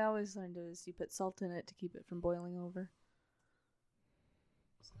always learned is you put salt in it to keep it from boiling over.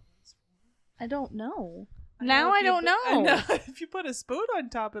 Is that what it's for? I don't know. I Now know if I you don't put- know. I know. If you put a spoon on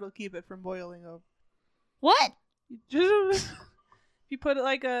top, it'll keep it from boiling over. What? If you put it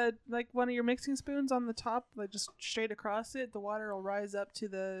like one of your mixing spoons on the top, like just straight across it, the water will rise up to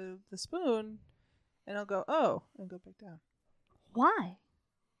the spoon, and it'll go and go back down. Why? I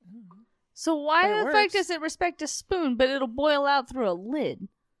don't know. So why But it the fuck works. does it respect a spoon, but it'll boil out through a lid?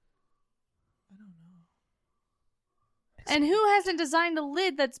 I don't know. And who hasn't designed a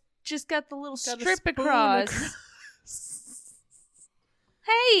lid that's just got the little Got a strip spoon across?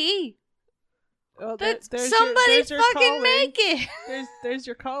 Hey, Oh, that's there's somebody there's your fucking calling. make it. There's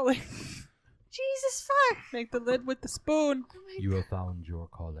your calling. Jesus fuck. Make the lid with the spoon. Oh my You have found your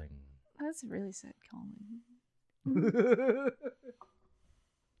calling. That's a really sad calling.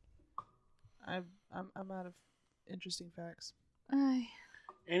 I'm out of interesting facts. Ay.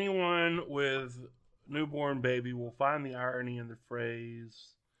 Anyone with newborn baby will find the irony in the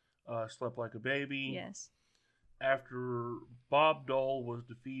phrase "slept like a baby." Yes. After Bob Dole was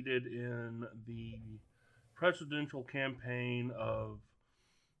defeated in the presidential campaign of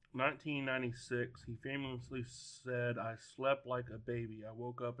 1996, he famously said, "I slept like a baby. I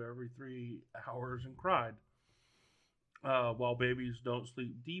woke up every 3 hours and cried." While babies don't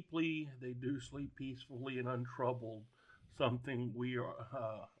sleep deeply, they do sleep peacefully and untroubled, something we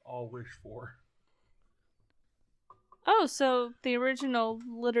all wish for. Oh, so the original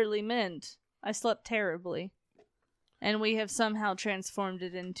literally meant I slept terribly. And we have somehow transformed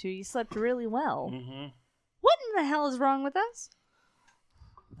it into you slept really well. Mm-hmm. What in the hell is wrong with us?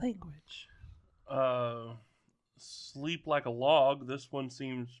 Language. Sleep like a log. This one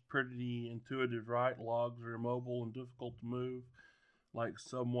seems pretty intuitive, right? Logs are immobile and difficult to move, like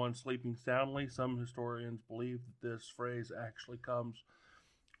someone sleeping soundly. Some historians believe that this phrase actually comes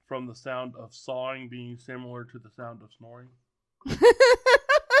from the sound of sawing being similar to the sound of snoring. I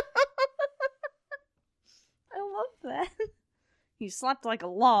love that. You slept like a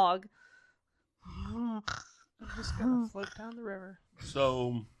log. I'm just gonna float down the river.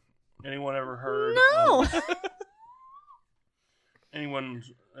 So, anyone ever heard? No.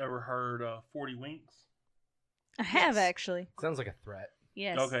 Anyone's ever heard 40 Winks? I have Yes. actually. Sounds like a threat.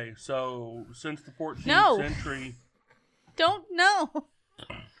 Yes. Okay, so since the 14th No. century, Don't know.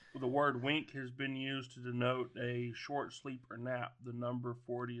 the word wink has been used to denote a short sleep or nap. The number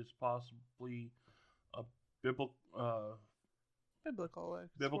 40 is possibly a biblical Biblical. Like,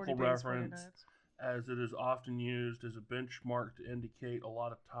 it's Biblical 40 days, 40 reference. nights. as it is often used as a benchmark to indicate a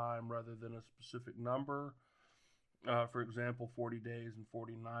lot of time rather than a specific number. For example, 40 days and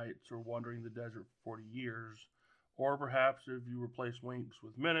 40 nights, or wandering the desert for 40 years. Or perhaps if you replace winks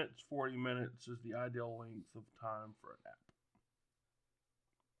with minutes, 40 minutes is the ideal length of time for a nap.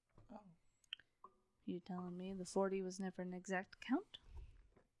 You telling me the 40 was never an exact count?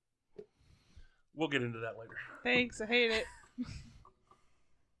 We'll get into that later. Thanks, I hate it.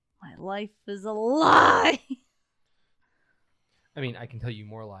 My life is a lie. I mean, I can tell you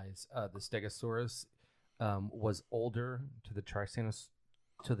more lies. The Stegosaurus was older to the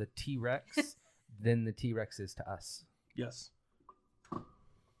to the T-Rex than the T-Rex is to us. Yes.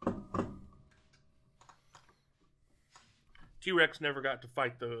 T-Rex never got to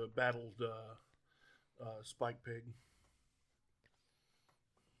fight the battled spike pig.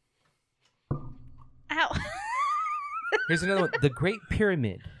 Ow. Here's another one. The Great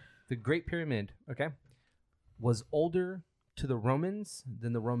Pyramid. The Great Pyramid, okay, was older to the Romans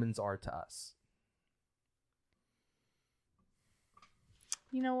than the Romans are to us.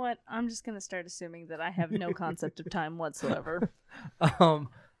 You know what? I'm just going to start assuming that I have no concept of time whatsoever.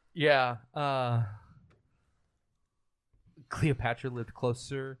 Yeah. Cleopatra lived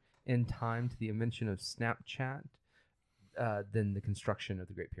closer in time to the invention of Snapchat than the construction of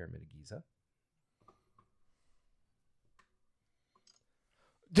the Great Pyramid of Giza.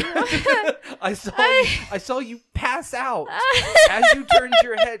 I saw you pass out as you turned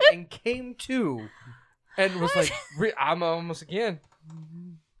your head and came to, and was like, "I'm almost again."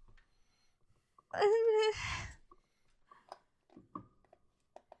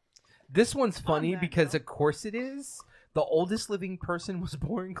 This one's funny that because, note. of course, it is. The oldest living person was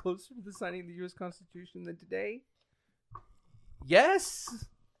born closer to the signing of the U.S. Constitution than today. Yes,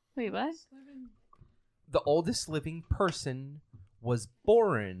 Wait, what? the oldest living person was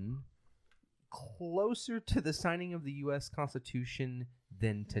born closer to the signing of the U.S. Constitution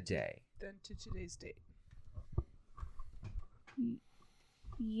than today. Then to today's date.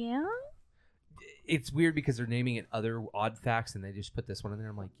 Yeah? It's weird because they're naming it other odd facts, and they just put this one in there.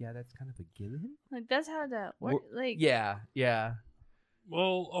 I'm like, yeah, that's kind of a given. Like, that's how that works. Like, Yeah.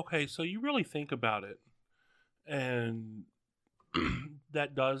 Well, okay, so you really think about it, and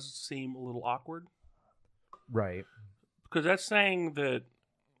that does seem a little awkward. Right. Because that's saying that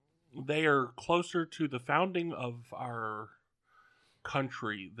they are closer to the founding of our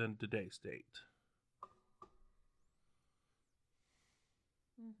country than today's date.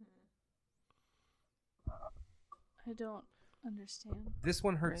 I don't understand. This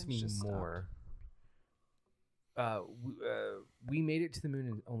one hurts Brain's me just more. We made it to the moon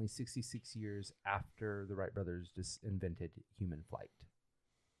in only 66 years after the Wright brothers just invented human flight.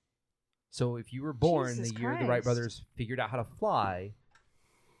 So if you were born Jesus the year the Wright Christ. brothers figured out how to fly,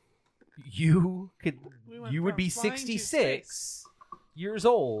 you went would from be flying to 66 years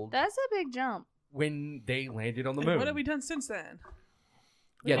old That's a big jump. when they landed on the And moon. what have we done since then?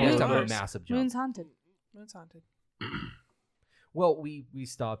 Yeah, Oh, that's of a course. massive jump. Moon's haunted. Moon's haunted. Well, we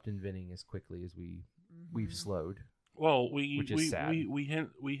stopped inventing as quickly as we've slowed. Well, we Which is sad. we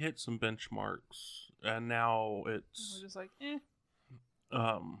hit some benchmarks, and now We're it's just like,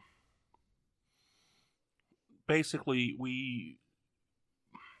 basically we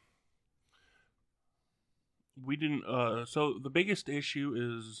didn't. So the biggest issue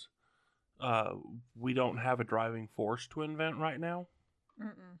is we don't have a driving force to invent right now.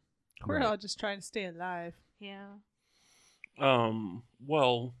 we're Right. all just trying to stay alive. Yeah.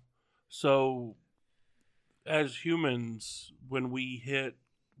 Well, so as humans, when we hit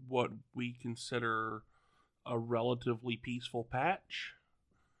what we consider a relatively peaceful patch,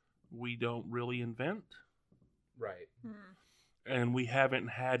 we don't really invent, Right. and we haven't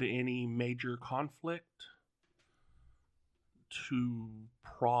had any major conflict to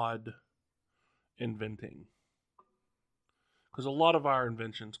prod inventing. Because a lot of our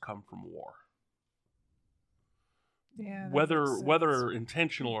inventions come from war, Yeah. that whether makes sense. whether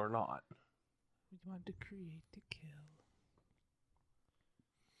intentional or not. We wanted to create to kill.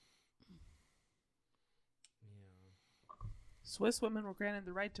 Swiss women were granted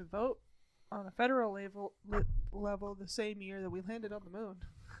the right to vote on a federal level the same year that we landed on the moon.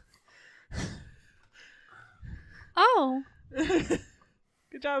 Oh.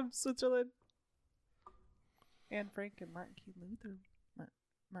 Good job, Switzerland. Anne Frank and Martin Luther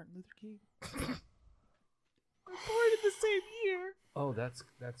King. We're born in the same year. Oh, that's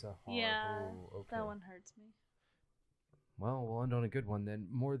a hard. Yeah, oh, okay. that one hurts me. Well, we'll end on a good one then.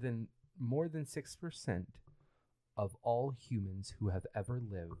 More than 6% of all humans who have ever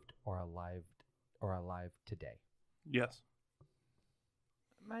lived are alive today. Yes.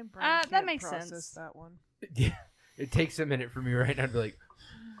 My brain that can't makes process sense. that one. Yeah, it takes a minute for me right now to be like,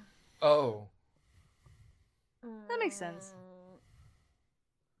 oh. That makes sense.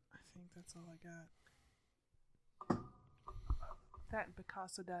 I think that's all I got. That and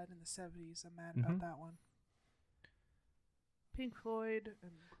Picasso died in the 70s. I'm mad about that one. Pink Floyd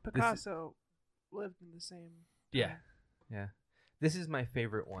and Picasso lived in the same time. Yeah. This is my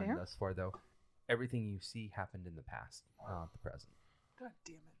favorite one Fair? thus far, though. Everything you see happened in the past, not the present. God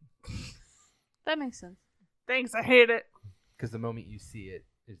damn it. That makes sense. Thanks, I hate it. Because the moment you see it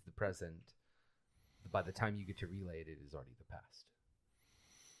is the present. By the time you get to relay it, it is already the past.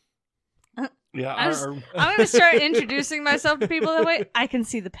 Yeah. I'm going to start introducing myself to people that way. I can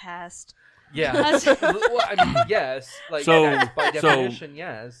see the past. Yeah. Well, I mean, yes. Like, that's by definition,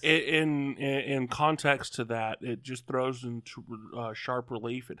 yes. In context to that, it just throws into sharp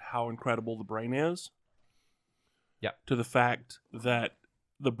relief at how incredible the brain is. Yeah. To the fact that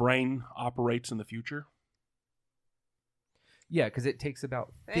the brain operates in the future. Yeah, because it takes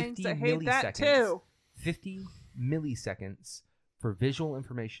about 50 Thanks, I hate milliseconds. that too. 50 milliseconds for visual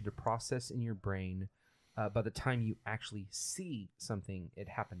information to process in your brain by the time you actually see something it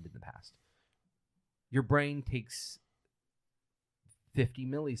happened in the past. Your brain takes 50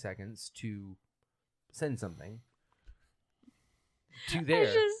 milliseconds to send something to there.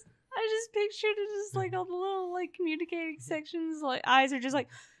 I just pictured it just like all the little like communicating sections. Like eyes are just like,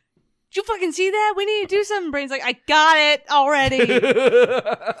 did you fucking see that? We need to do something. Brain's like, I got it already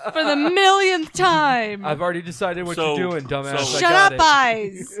for the millionth time. I've already decided what you're doing, dumbass. so- I Shut got up, it.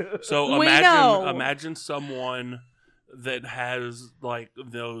 eyes. So We know. imagine someone that has like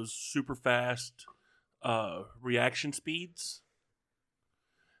those super fast reaction speeds.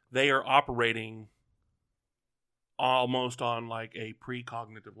 They are operating almost on like a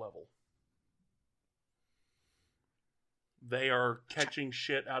precognitive level. They are catching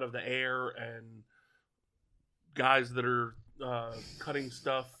shit out of the air, and guys that are cutting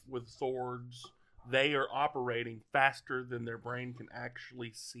stuff with swords, they are operating faster than their brain can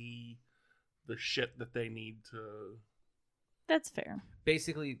actually see the shit that they need to. That's fair.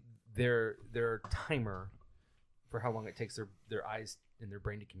 Basically, their timer for how long it takes their eyes and their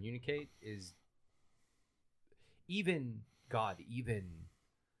brain to communicate is even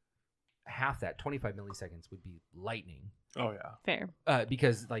half that, 25 milliseconds would be lightning. Oh yeah, Fair.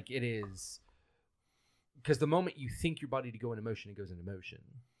 Because like it is, because the moment you think your body to go into motion, it goes into motion.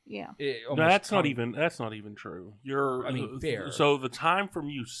 Yeah. no, that's not even true. I mean, fair. So the time from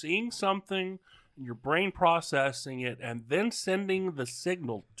you seeing something, your brain processing it, and then sending the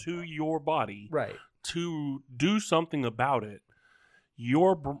signal to your body, right, to do something about it,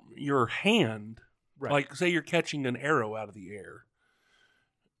 your hand, right, like say you're catching an arrow out of the air,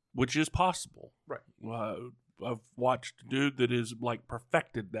 which is possible. right, I've watched a dude that is like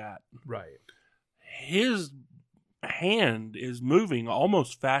perfected that. right. His hand is moving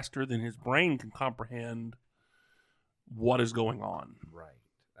almost faster than his brain can comprehend what is going on. Right.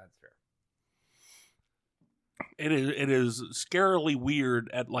 That's fair. It is scarily weird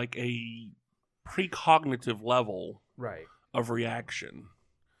at like a precognitive level Right. of reaction,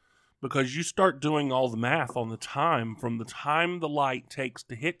 because you start doing all the math on the time from the time the light takes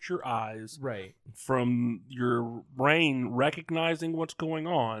to hit your eyes, Right. from your brain recognizing what's going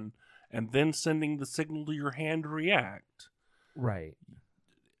on and then sending the signal to your hand to react. Right.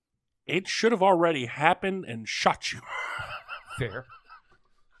 It should have already happened and shot you. Fair.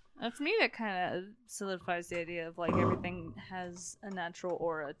 For me, that kind of solidifies the idea of like everything has a natural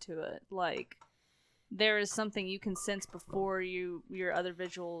aura to it. Like there is something you can sense before your other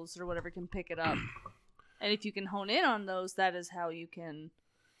visuals or whatever can pick it up, and if you can hone in on those, that is how you can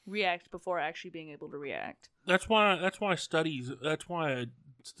react before actually being able to react. That's why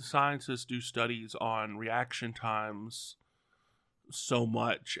scientists do studies on reaction times so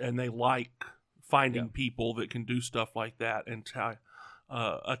much, and they like finding people that can do stuff like that and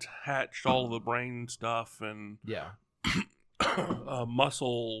attach all the brain stuff and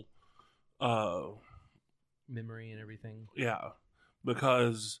muscle memory and everything. Yeah,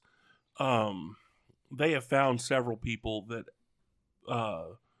 because they have found several people that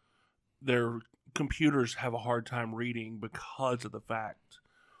their computers have a hard time reading because of the fact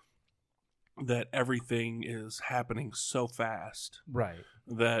that everything is happening so fast Right.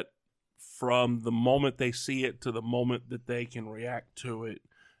 that from the moment they see it to the moment that they can react to it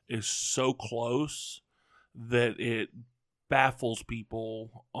is so close that it baffles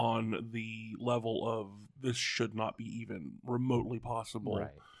people on the level of this should not be even remotely possible.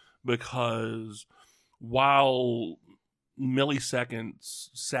 Right. Because while milliseconds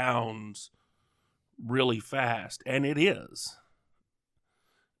sounds really fast, and it is,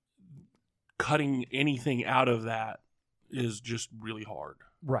 cutting anything out of that is just really hard.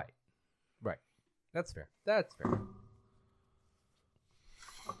 Right. Right. That's fair. That's fair.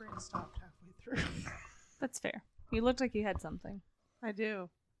 My brain stopped halfway through. That's fair. You looked like you had something. I do.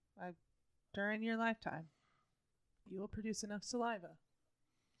 During your lifetime, you will produce enough saliva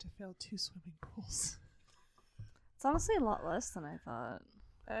to fill 2 swimming pools. It's honestly a lot less than I thought.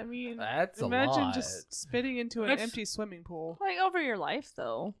 I mean, That's a imagine lot. just spitting into an That's- empty swimming pool. Like over your life,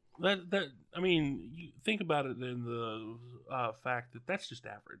 though. I mean, you think about it in the fact that that's just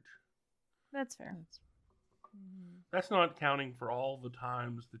average. That's fair. That's not counting for all the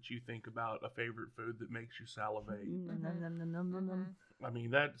times that you think about a favorite food that makes you salivate. Nom, nom, nom, nom, nom, nom, nom. I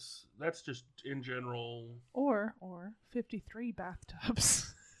mean, that's just in general. Or 53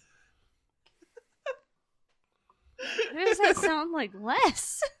 bathtubs. Why does that sound like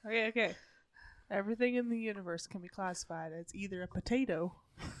less? Okay. Everything in the universe can be classified as either a potato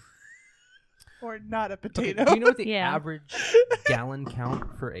or not a Okay, potato. do you know what the Yeah. average gallon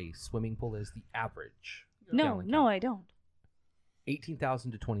count for a swimming pool is? The average. No, Gallon no, count. I don't.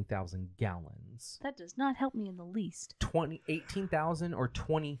 18,000 to 20,000 gallons. That does not help me in the least. 18,000 or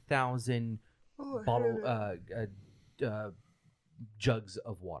 20,000 Oh, I bottle hate it. jugs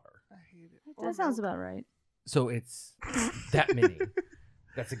of water. I hate it. Or That sounds milk. about right. So it's that many.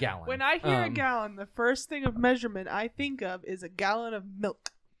 That's a gallon. When I hear a Um, gallon, the first thing of measurement I think of is a gallon of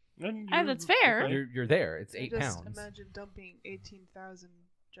milk. And That's fair. okay. you're there. It's So 8 just pounds. Imagine dumping 18,000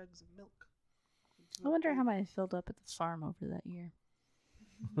 jugs of milk. I wonder how many filled up at the farm over that year.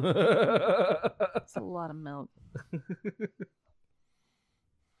 It's a lot of milk.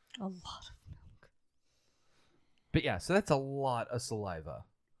 A lot of milk. But yeah, so that's a lot of saliva.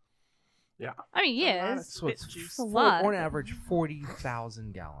 I mean, A lot yeah, of it's, So it's spit juice. it's a lot. on average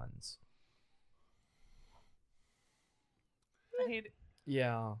 40,000 gallons. I hate it.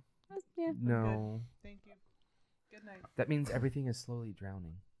 Yeah. yeah. No. Thank you. Good night. That means everything is slowly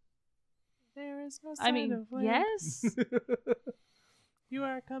drowning. There is no sign I mean, of land. yes. You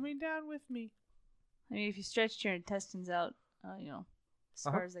are coming down with me. I mean, if you stretched your intestines out, as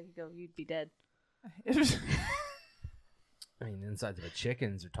far as they could go, you'd be dead. I mean, the insides of a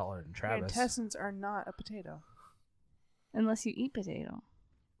chicken's are taller than Your Travis. intestines are not a potato. Unless you eat potato.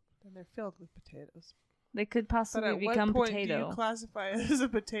 Then they're filled with potatoes. They could But possibly at become what point do potato. you classify it as a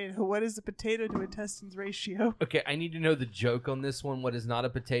potato? What is the potato to intestines ratio? Okay, I need to know the joke on this one. What is not a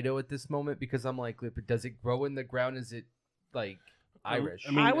potato at this moment? Because I'm like, does it grow in the ground? Is it like Irish?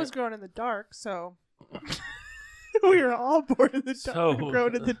 I mean, I was grown in the dark, so we were all born in the dark, So-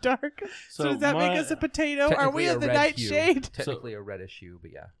 grown in the dark. So, does that make us a potato? Are Technically we a of the red hue. nightshade? Technically a reddish hue,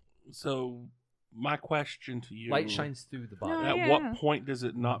 but yeah. So my question to you: Light shines through the bottom. No, At yeah. what point does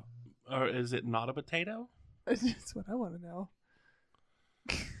it not, or is it not a potato? That's what I want to know.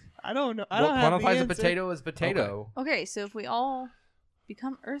 I don't know. I What don't have the quantifies a answer. potato as potato? Okay, so if we all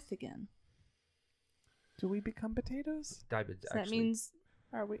become Earth again, Do we become potatoes? Diamonds, so that actually. means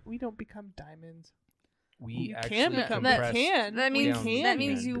Or we don't become diamonds. we you actually can become that- can. that We means can that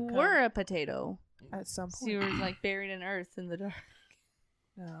means you become- were a potato. At some So you point. were like buried in Earth in the dark.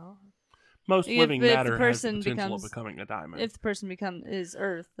 No. Most If- living if the matter has person the potential becomes- of becoming a diamond. If the person is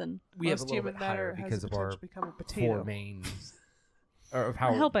Earth, then we have a Most little human bit matter higher has because the of our potential to become a potato. four mains, or of how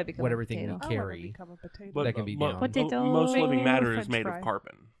I hope I become what a everything potato. we I wanna carry. become a potato. But that can be mo- down. Potato. most living Oh, matter is French made fry. of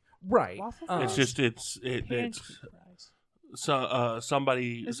carbon. Right. Waffle It's fries? just it's Pancake it's fries.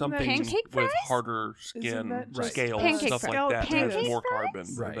 somebody Isn't that something Pancake with fries? harder skin that just scales Pancake stuff fries? like that Pancake has more fries?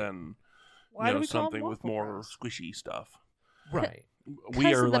 carbon Right. than Why do we call them something with waffle more fries? squishy stuff. Right. We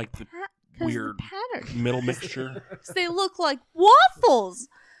 'Cause are of the like the pa- 'cause of weird the pattern. middle mixture. 'Cause they look like waffles.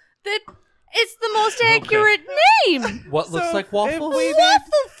 That it's the most accurate name. What looks So like if waffles? we-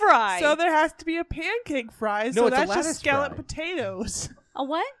 Waffle fry. So there has to be a pancake fry. No, So it's a that's lattice just scallop fry. potatoes. a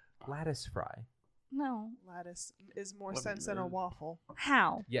what? Lattice fry. No. Lattice is more What sense is than a it? waffle Uh,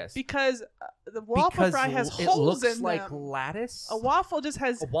 How? Yes. because the waffle Because fry has it holes looks in like them. lattice. A waffle just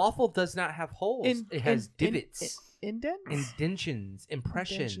has A waffle does not have holes. It has divots, indents. indentions,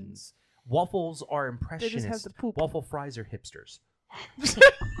 impressions. Indentions. Waffles are They just have impressionists. the poop. Waffle fries are hipsters.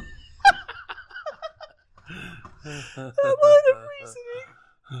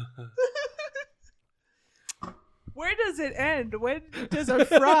 Where does it end? When does a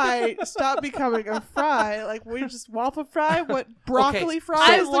fry stop becoming a fry? Like, we're just waffle fry? What, broccoli fries?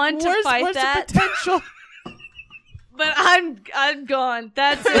 I Like, want to where's- fight where's that. The potential? But I'm gone.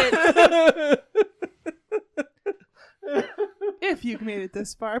 That's it. If you've made it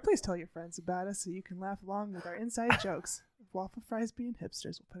this far, please tell your friends about us so you can laugh along with our inside jokes. Waffle fries being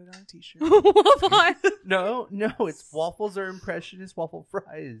hipsters, we'll put it on a t-shirt. What? No, it's waffles are impressionist. Waffle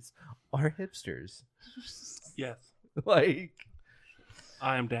fries are hipsters. Yes, Like,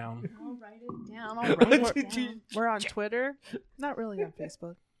 I am down. I'll write it down. I'll write it down. We're on Twitter. Not really on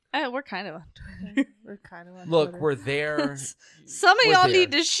Facebook. We're kind of on Twitter. We're kind of on look, Twitter. we're there. Some of We're y'all there.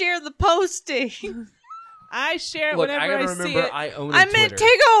 need to share the posting. I share it Look, whenever I gotta I see remember it. I own a I Twitter. meant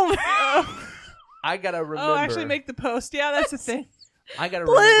take over. I gotta remember. Oh, actually make the post. Yeah, that's the thing. I gotta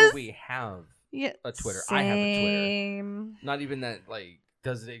Please. remember we have Yeah, a Twitter. I have a Twitter. Same. Not even that. Like,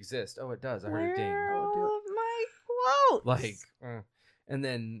 does it exist? Oh, it does. I heard Where a ding. are Oh, do it. all of my quotes? Like, and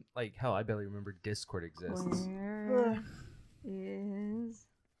then like hell, I barely remember Discord exists. Where is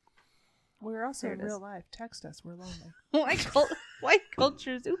We're also There in it is. real life. Text us. We're lonely. white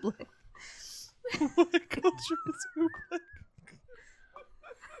culture's oobleck? What culture is oobleck?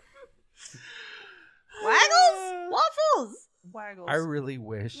 Waggles, waffles. Waggles. I really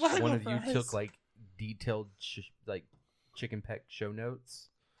wish Waggle one of you fries. took like detailed like chicken peck show notes.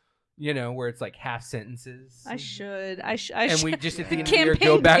 You know, where it's like half sentences. I should. And we just at the end of the year Campaign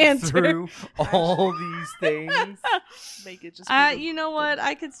go back banter. through all these things. Make it just. You know what?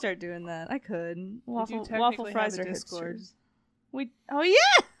 I could start doing that. I could. Waffle technically fries have are a Discord. hipsters. Oh yeah.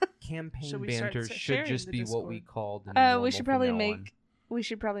 Campaign Should we start banter should sharing just the be what we Discord? call the We normal should from probably now make. on. We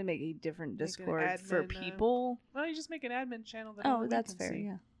should probably make a different Make an Discord for admin, people. Well, you just make an admin channel. That Oh, only we that's can fair. see.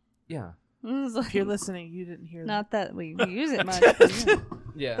 Yeah. Yeah. It's like- If you're listening, you didn't hear that. not that we use it much. but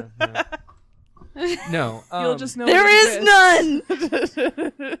yeah. Yeah. No. You'll just know There it is exists.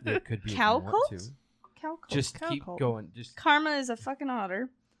 none. There could be if Cow you want cult? to. Cow cult. Just Cow keep cult. going. Just Karma is a fucking otter.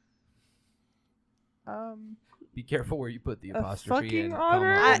 be careful where you put the A apostrophe fucking in.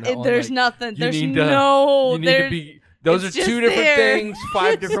 otter? On that one, There's like, nothing. you There's need to- no. You need there's to be. Those are it's just two different there. things.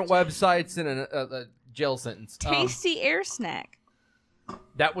 5 different websites and a jail sentence. tasty air snack.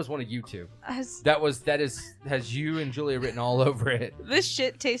 That was one of you two. Has- Has you and Julia written all over it. This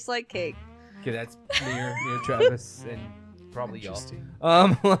shit tastes like cake. Okay, that's me or Travis and probably y'all. Interesting.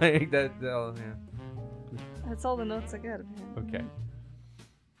 Like that. Yeah. That's all the notes I got of him. Okay.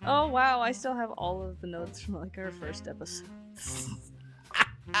 Oh wow, I still have all of the notes from like our first episode.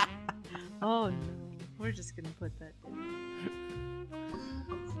 Oh no, we're just gonna put that in.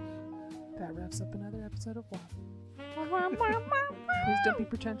 That wraps up another episode of Waffle. Please don't be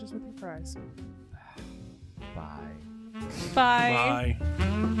pretentious with your fries. Bye. Bye. Bye.